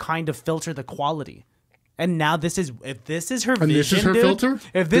kind of filter the quality. And now if this is her vision, And this is her dude, filter.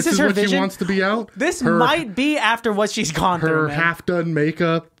 If this is her what vision, she wants to be out. this Her- might be after what she's gone her through, man. half-done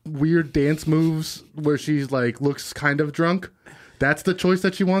makeup, weird dance moves where she's like looks kind of drunk. That's the choice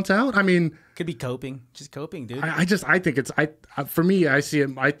that she wants out. I mean, Could be coping, just coping, dude. I think it's for me. I see it.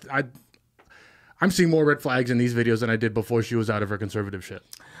 I'm seeing more red flags in these videos than I did before she was out of her conservative shit.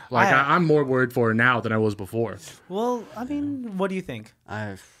 Like I'm more worried for her now than I was before. Well, I mean, what do you think?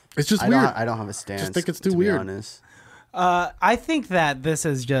 It's just I weird. I don't have a stance. think it's too to weird. Be honest. I think that this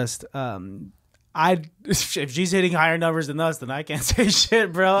is just. If she's hitting higher numbers than us, then I can't say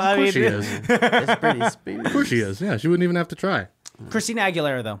shit, bro. I Of course mean, she is. It's Britney Spears. Of course she is. Yeah, she wouldn't even have to try. Christina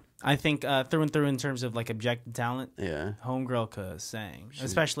Aguilera, though, I think through and through in terms of like objective talent, Yeah. homegirl could sing.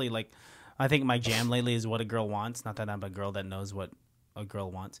 Especially like, I think my jam lately is What a Girl Wants. Not that I'm a girl that knows what a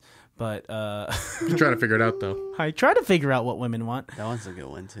girl wants. But You're trying to figure it out though. I try to figure out what women want. That one's a good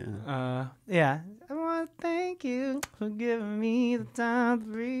one too. Yeah. I want to thank you for giving me the time to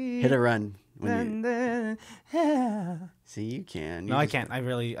breathe. Hit a run. When you, Yeah. see, you can. No, I can't.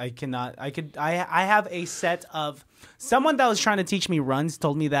 I cannot. I have a set of someone that was trying to teach me runs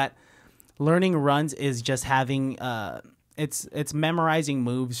told me that learning runs is just having it's memorizing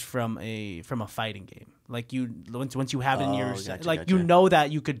moves from a fighting game. Like you once you have it in your gotcha. you know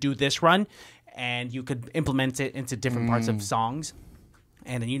that you could do this run and you could implement it into different parts of songs.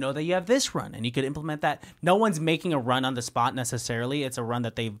 And then you know that you have this run and you could implement that. No one's making a run on the spot necessarily. It's a run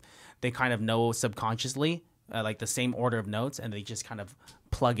that they kind of know subconsciously, like the same order of notes, and they just kind of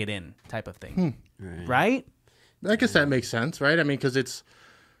plug it in type of thing. Right? I guess that makes sense, right? I mean, because it's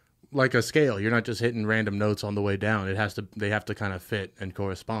like a scale. You're not just hitting random notes on the way down. They have to kind of fit and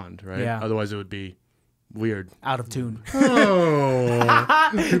correspond, right? Yeah. Otherwise, it would be weird. Out of tune. Oh,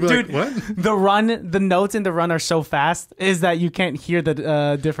 Dude, like, what? the notes in the run are so fast is that you can't hear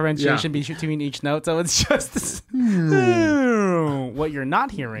the differentiation between each note. So it's just what you're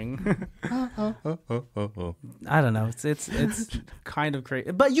not hearing. I don't know. It's kind of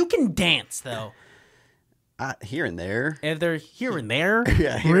crazy, but you can dance though. Here and there. If they're here and there,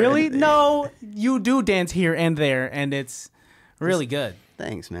 Yeah, here really? and there. No, you do dance here and there, and it's really good.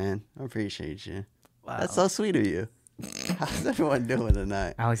 Thanks, man. I appreciate you. Wow. That's so sweet of you. How's everyone doing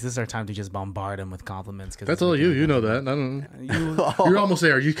tonight? Alex, this is our time to just bombard him with compliments. That's all you. You know that. I don't. You're almost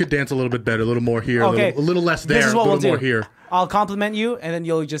there. You could dance a little bit better, a little more here, Okay. a little less there, This is a what little we'll more do. here. I'll compliment you, and then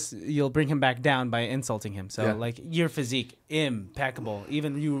you'll bring him back down by insulting him. So Yeah. like your physique, impeccable.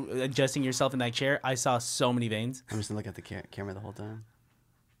 Even you adjusting yourself in that chair, I saw so many veins. I'm just gonna look at the camera the whole time.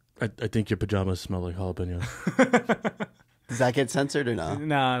 I think your pajamas smell like jalapenos. Does that get censored or no?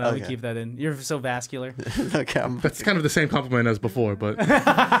 No, we Okay. keep that in. You're so vascular. Okay, That's kind of the same compliment as before, but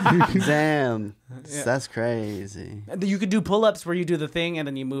damn, that's crazy. You could do pull-ups where you do the thing and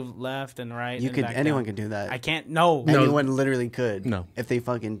then you move left and right. You and could. back Anyone down. could do that. I can't. No, Anyone literally could. No. If they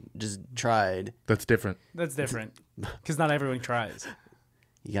fucking just tried. that's different. that's different because not everyone tries.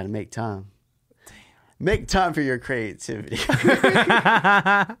 You gotta make time. Make time for your creativity.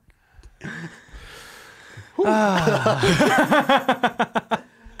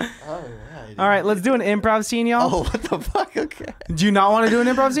 All right, let's do an improv scene, y'all. Oh, what the fuck? Okay. Do you not want to do an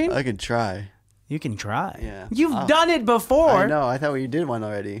improv scene? I could try. You can try. Yeah. You've done it before. I know. I thought we did one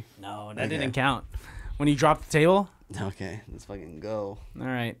already. No, that Okay. didn't count. When you dropped the table. Okay, let's fucking go. All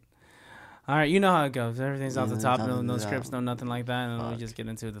right. All right, you know how it goes. Everything's off the Yeah, top, it's off no the scripts, top. no nothing like that, and we Fuck. just get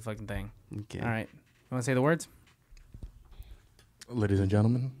into the fucking thing. Okay. All right. You want to say the words? Ladies and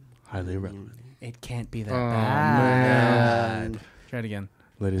gentlemen, highly irrelevant. It can't be that Oh, bad. man. Try it again.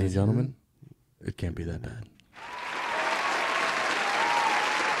 Ladies and gentlemen, it can't be that bad.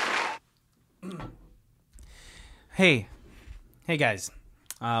 Hey guys.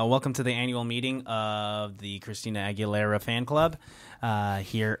 Welcome to the annual meeting of the Christina Aguilera fan club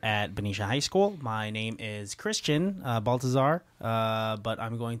here at Benicia High School. My name is Christian Baltazar, but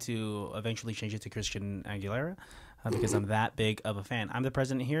I'm going to eventually change it to Christian Aguilera because I'm that big of a fan. I'm the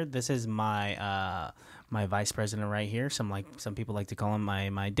president here. This is my my vice president right here. Some people like to call him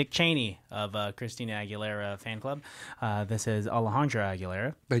my Dick Cheney of Christina Aguilera fan club. This is Alejandra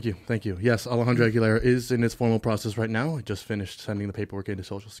Aguilera. Thank you. Yes, Alejandra Aguilera is in its formal process right now. I just finished sending the paperwork into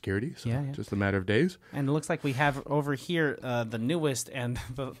Social Security, so Yeah. just a matter of days. And it looks like we have over here the newest and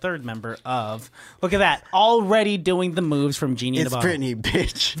the third member of. Look at that. Already doing the moves from Genie It's the Bottle. Britney,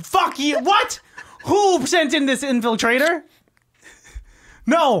 bitch. Fuck you. What? Who sent in this infiltrator?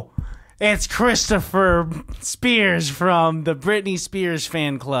 No. It's Christopher Spears from the Britney Spears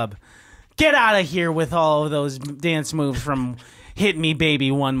fan club. Get out of here with all of those dance moves from Hit Me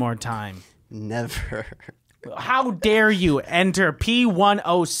Baby One More Time. Never. How dare you enter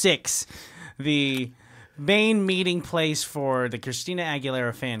P106, the main meeting place for the Christina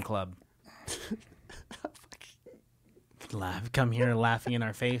Aguilera fan club? Come here laughing in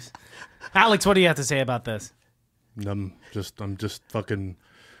our face. Alex, what do you have to say about this? I'm just fucking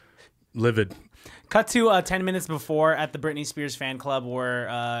livid. Cut to 10 minutes before at the Britney Spears fan club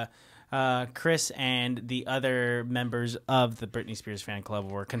where Chris and the other members of the Britney Spears fan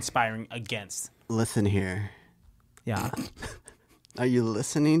club were conspiring against. Listen here. Yeah. Are you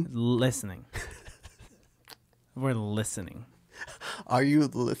listening? Listening. We're listening. Are you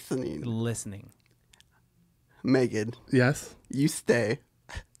listening? Listening. Megan, Yes. you stay.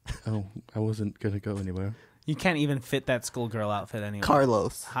 Oh, I wasn't gonna go anywhere. You can't even fit that schoolgirl outfit anyway.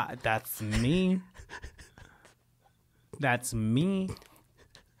 Carlos. Hi, that's me. That's me.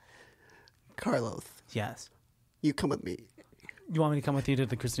 Carlos, Yes. you come with me. You want me to come with you to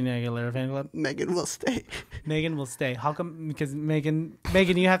the Christina Aguilera fan club? Megan will stay. Megan will stay. How come? Because Megan,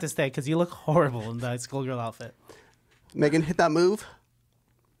 you have to stay because you look horrible in that schoolgirl outfit. Megan, hit that move.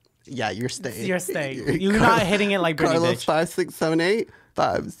 Yeah, you're staying. You're staying. You're not hitting it like Britney, Carlos, bitch. 5, 6, 7, 8.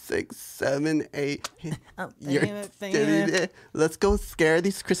 5, 6, 7, 8. Let's go scare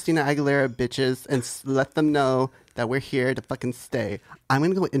these Christina Aguilera bitches and let them know that we're here to fucking stay. I'm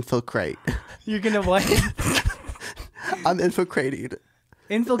gonna go infiltrate. You're gonna what? I'm infiltrating.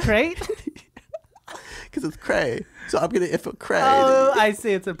 Infiltrate? Because it's cray. So I'm gonna infiltrate. Oh, I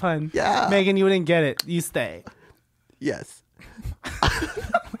see. It's a pun. Yeah. Megan, you wouldn't get it. You stay. Yes.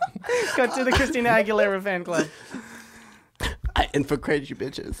 Go to the Christina Aguilera fan club. I infiltrate you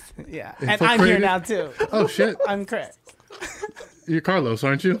bitches. Yeah. And I'm here Infiltrated? now, too. Oh shit! I'm Chris. You're Carlos,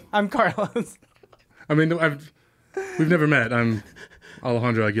 aren't you? I'm Carlos. I mean, we've never met. I'm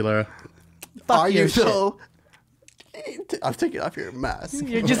Alejandro Aguilera. Fuck Are your you shit. though? I'm taking off your mask.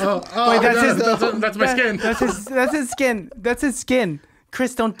 You're just... Wait, that's my skin. That's his skin. That's his skin.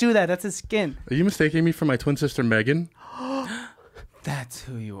 Chris, don't do that. That's his skin. Are you mistaking me for my twin sister Megan? That's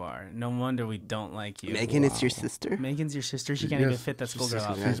who you are. No wonder we don't like you. Megan, it's your sister. Megan's your sister. She can't even fit that schoolgirl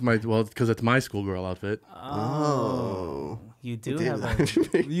outfit. She's because it's my schoolgirl outfit. Oh. You do Damn.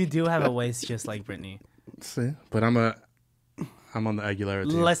 have a waist just like Britney. See, but I'm on the Aguilera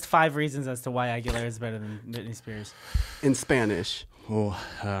team. List 5 reasons as to why Aguilera is better than Britney Spears. In Spanish. Oh,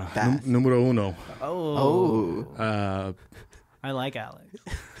 Fast. numero uno. Oh. I like Alex.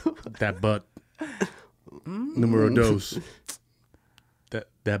 That butt. Numero dos.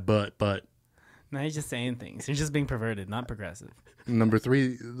 That butt. Now you're just saying things. You're just being perverted, not progressive. Number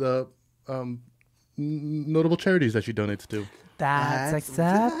 3, the notable charities that she donates to. That's That's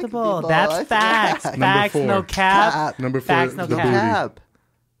acceptable. acceptable. That's facts. Number Facts, 4. no cap. Cap. Number 4 Facts, is no the cap. booty. Cap.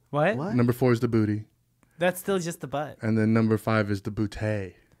 What? What? Number 4 is the booty, That's still just the butt. and then number 5 is the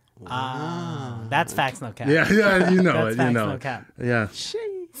bootay. That's facts, no cap. Yeah, you know That's it. facts, You know no it. cap. Yeah.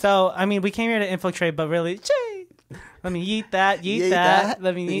 So, I mean, we came here to infiltrate, but really, let me eat that, Yeet that.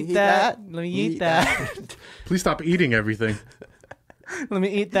 Let me eat that. Let me eat that. Please stop eating everything. Let me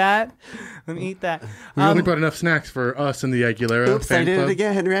eat that. Let me eat that. We only brought enough snacks for us in the Aguilera Oops, fan I did club. it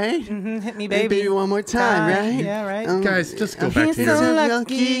again, right? Hit me, Hey, baby. baby, one more time, right? Yeah, right. Guys, just go I'm back to so your...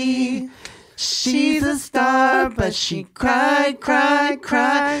 lucky. She's a star, but she cried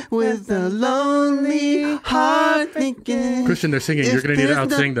with a lonely heart thinking. Christian, they're singing. You're going to need to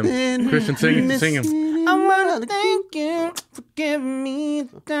out-sing them. Christian, sing them. I wanna thank you for giving me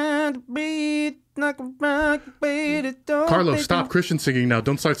the time to breathe. Like a rock, baby, don't Carlos, make stop Christian singing now.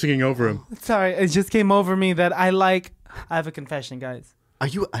 Don't start singing over him. Sorry, it just came over me that I have a confession, guys. Are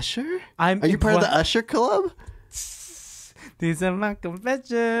you Usher? Are Are you part of the Usher club? These are my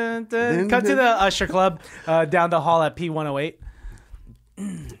confessions. Come to the Usher Club down the hall at P108.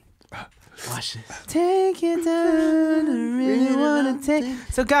 Watch it. Take it down, I really wanna take.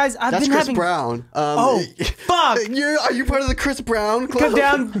 So, guys, I've That's been Chris having. Brown. Oh, fuck! Are you part of the Chris Brown club?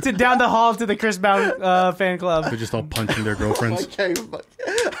 Come down the hall to the Chris Brown fan club. They're just all punching their girlfriends. Okay,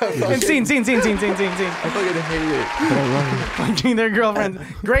 And scene. I fucking hate it. But I love it. Punching their girlfriends.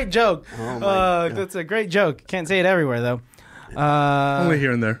 Great joke. Oh my God. That's a great joke. Can't say it everywhere though. Only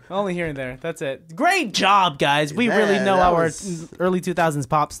here and there. Only here and there. That's it. Great job, guys. We Yeah, really know that our was- early 2000s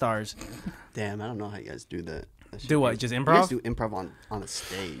pop stars. Damn, I don't know how you guys do that. Do what? Just You improv? guys do improv on a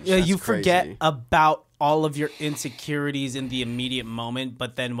stage. Yeah, That's you forget crazy. about all of your insecurities in the immediate moment,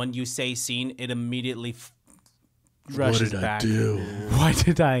 but then when you say scene, it immediately rushes back. Why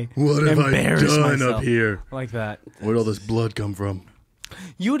did I What have I embarrass done myself up here? like that? Where'd all this blood come from?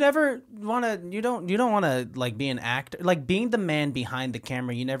 You never want to. You don't want to like be an actor, like being the man behind the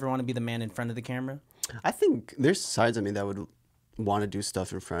camera. You never want to be the man in front of the camera. I think there's sides of me that would want to do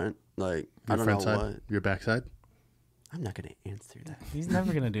stuff in front. Like, I Your don't front know side? what. Your backside? I'm not going to answer that. He's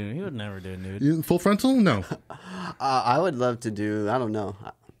never gonna do it. He would never do a nude. You, full frontal? No. I would love to do, I don't know.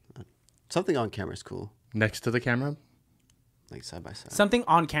 Something on camera is cool. Next to the camera? Like side by side. Something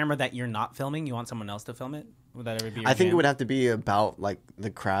on camera that you're not filming. You want someone else to film it? Would that ever be? Your I think jam? it would have to be about like the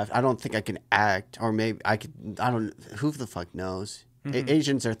craft. I don't think I can act, or maybe I could. I don't. Who the fuck knows?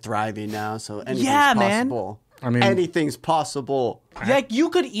 Asians are thriving now, so anything's Yeah, man. possible. I mean- anything's possible. Like you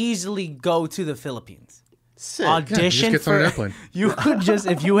could easily go to the Philippines. Sick. Audition just get on an for airplane. you could just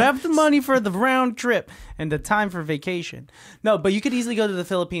if you have the money for the round trip and the time for vacation. No, but you could easily go to the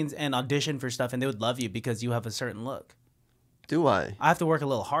Philippines and audition for stuff, and they would love you because you have a certain look. Do I? I have to work a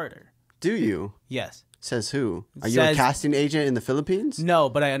little harder. Do you? Yes. Says who? Are you a Says- casting agent in the Philippines? No,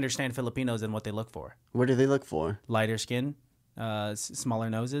 but I understand Filipinos and what they look for: What do they look for? lighter skin, smaller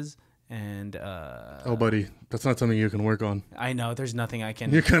noses, and Oh, buddy, that's not something you can work on. I know there's nothing I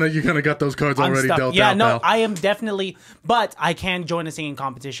can. You kind of got those cards I'm already stuck. dealt Yeah, out. no, pal. I am definitely, but I can join a singing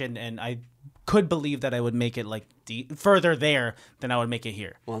competition, and I could believe that I would make it like further there than I would make it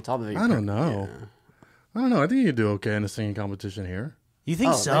here. Well, on top of it, I don't know. Yeah. I don't know. I think you do okay in a singing competition here. You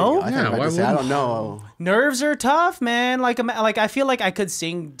think Oh, so? I, Yeah, why I wouldn't- don't know. Nerves are tough, man. Like I feel like I could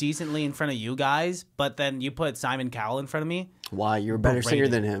sing decently in front of you guys, but then you put Simon Cowell in front of me. Why? You're a better singer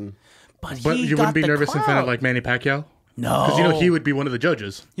Berated. than him. But You got wouldn't be the nervous in front of crowd. like Manny Pacquiao? No, Because he would be one of the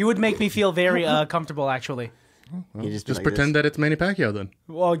judges. You would make me feel very comfortable, actually. You just Pretend that it's Manny Pacquiao then.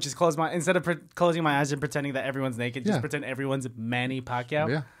 Well, just close my instead of closing my eyes and pretending that everyone's naked, just Yeah. pretend everyone's Manny Pacquiao.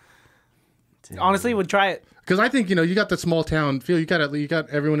 Yeah. Honestly, would try it. Because I think, you got the small town feel. You got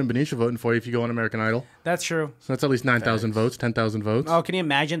everyone in Benicia voting for you if you go on American Idol. That's true. So that's at least 9,000 votes, 10,000 votes. Oh, can you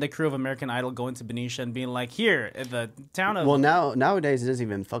imagine the crew of American Idol going to Benicia and being like, here, in the town of... Well, nowadays it doesn't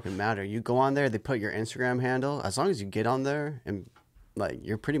even fucking matter. You go on there, they put your Instagram handle. As long as you get on there, and like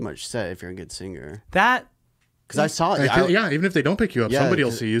you're pretty much set if you're a good singer. That... Because I saw it. Yeah, even if they don't pick you up, Yeah, somebody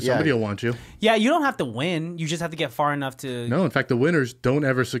will 'cause- see you. yeah. Somebody will want you. Yeah, you don't have to win. You just have to get far enough to... No, in fact, the winners don't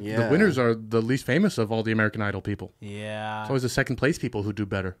ever. The Yeah. winners are the least famous of all the American Idol people. Yeah. It's always the second place people who do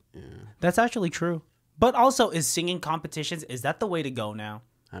better. That's actually true. But also, is singing competitions, is that the way to go now?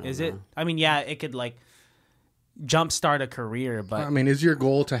 Is it? I mean, yeah, it could like jumpstart a career, but I mean, is your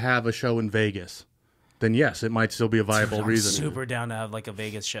goal to have a show in Vegas? Then yes, it might still be a viable I'm reason. super down to have like a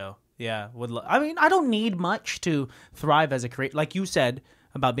Vegas show. Yeah, I mean, I don't need much to thrive as a creator. Like you said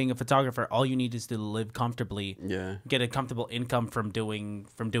about being a photographer, all you need is to live comfortably. Yeah. Get a comfortable income from doing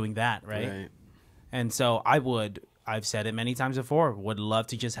that, right? Right. And so I've said it many times before, would love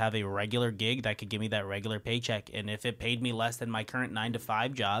to just have a regular gig that could give me that regular paycheck. And if it paid me less than my current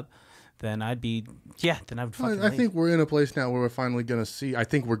 9-to-5 job, then I would fucking I think we're in a place now where we're finally going to see. I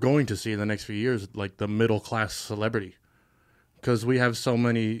think we're going to see in the next few years, like the middle class celebrity, because we have so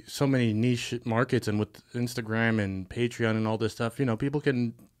many niche markets, and with Instagram and Patreon and all this stuff, people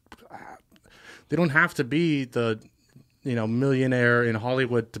can. They don't have to be the, millionaire in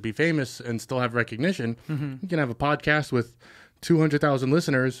Hollywood to be famous and still have recognition. Mm-hmm. You can have a podcast with 200,000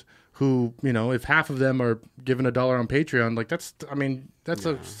 listeners who, if half of them are given $1 on Patreon, like that's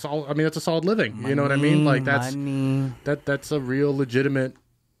a solid living. You know what I mean? Like that's a real legitimate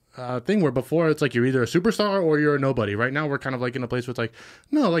thing, where before it's like you're either a superstar or you're a nobody. Right now we're kind of like in a place where it's like,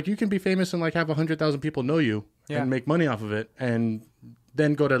 no, like you can be famous and like have 100,000 people know you and make money off of it, and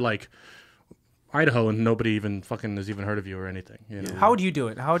then go to like Idaho and nobody even fucking has even heard of you or anything. How would you do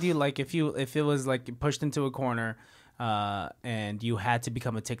it? How would you like if it was like pushed into a corner and you had to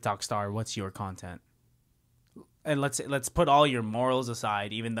become a TikTok star? What's your content? And let's put all your morals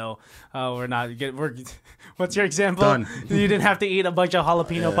aside, even though we're not good. What's your example? Done. You didn't have to eat a bunch of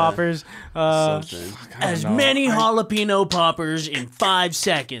jalapeno poppers. Something. As many jalapeno poppers in 5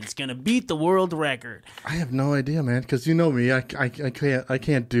 seconds, gonna beat the world record. I have no idea, man, because you know me, I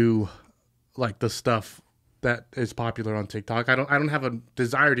can't do like the stuff that is popular on TikTok. I don't have a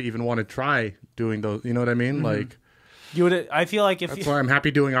desire to even want to try doing those. You know what I mean? Like You would. I feel like if that's why I'm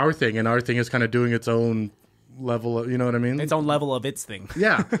happy doing our thing, and our thing is kind of doing its own level of, you know what I mean? its own level of its thing.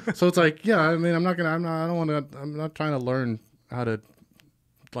 Yeah. So it's like, yeah, I mean, I'm not trying to learn how to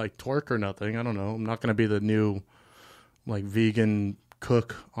like twerk or nothing. I don't know. I'm not going to be the new like vegan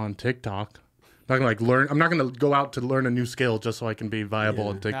cook on TikTok. I'm not going to go out to learn a new skill just so I can be viable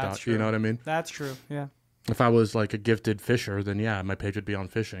on TikTok. That's true. You know what I mean? That's true. Yeah. If I was like a gifted fisher, then yeah, my page would be on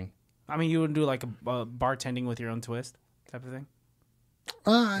fishing. I mean, you would do like a bartending with your own twist type of thing.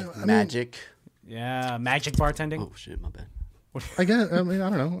 I mean, Magic. Yeah, magic bartending. Oh shit, my bad. I guess. I mean, I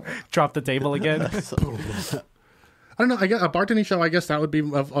don't know. Drop the table again. I don't know. I guess a bartending show. I guess that would be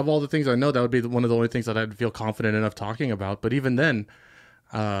of all the things I know. That would be one of the only things that I'd feel confident enough talking about. But even then,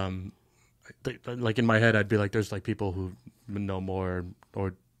 like in my head, I'd be like, "There's like people who know more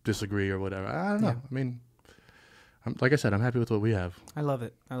or disagree or whatever." I don't know. Yeah. I mean, like I said, I'm happy with what we have. I love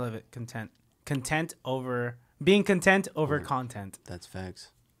it. Content over being content over content. That's facts.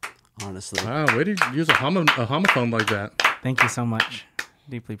 Honestly. Wow, way to use a homophone like that. Thank you so much.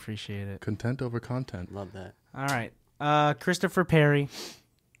 Deeply appreciate it. Content over content. Love that. All right. Christopher Perry,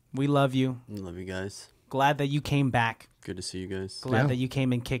 we love you. Love you guys. Glad that you came back. Good to see you guys. Glad Yeah. that you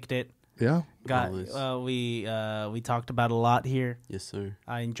came and kicked it. Yeah. Always. We talked about a lot here. Yes, sir.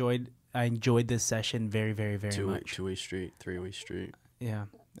 I enjoyed this session very, very, very much. Two-way street, three-way street. Yeah.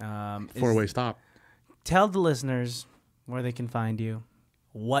 4-way stop. Tell the listeners where they can find you,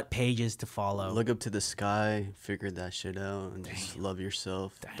 what pages to follow. Look up to the sky, figure that shit out, and just love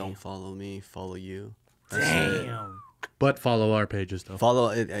yourself. Damn. Don't follow me, follow you. That's it. Damn. But follow our pages though. Follow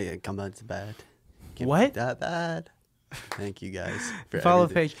it. Come on, it's bad. Can't What? be that bad. Thank you guys. For Follow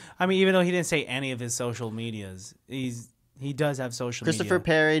the everything. page. I mean, even though he didn't say any of his social medias, he does have social media.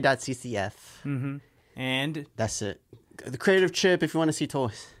 ChristopherPerry.ccf. And That's it. The creative chip if you want to see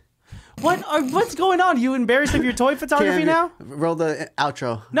toys. what's going on? You embarrassed of your toy photography now? Roll the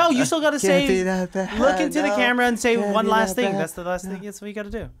outro. No, you still got to Can't say. be that bad, Look into the no. camera and say Can't one be last that thing. bad. That's the last thing. That's what you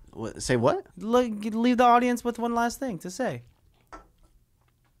got to do. Say what? Leave the audience with one last thing to say.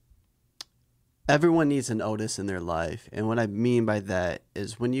 Everyone needs an Otis in their life, and what I mean by that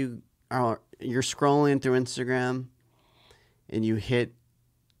is when you're scrolling through Instagram and you hit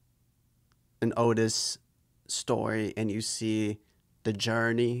an Otis story and you see the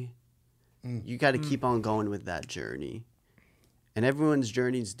journey, you got to keep on going with that journey, and everyone's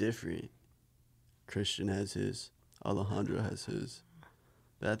journey is different. Christian has his, Alejandro has his,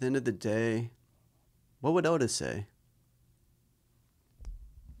 but at the end of the day, what would Otis say?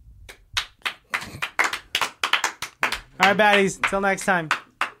 All right, baddies. Until next time.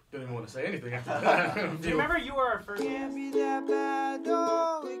 Don't even want to say anything after that. Do you remember you were our first? Can't be that bad,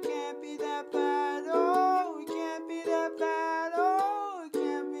 oh, it can't be that bad, oh, it can't be that bad, oh, it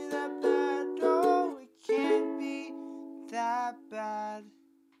can't be that bad, oh, it can't be that bad.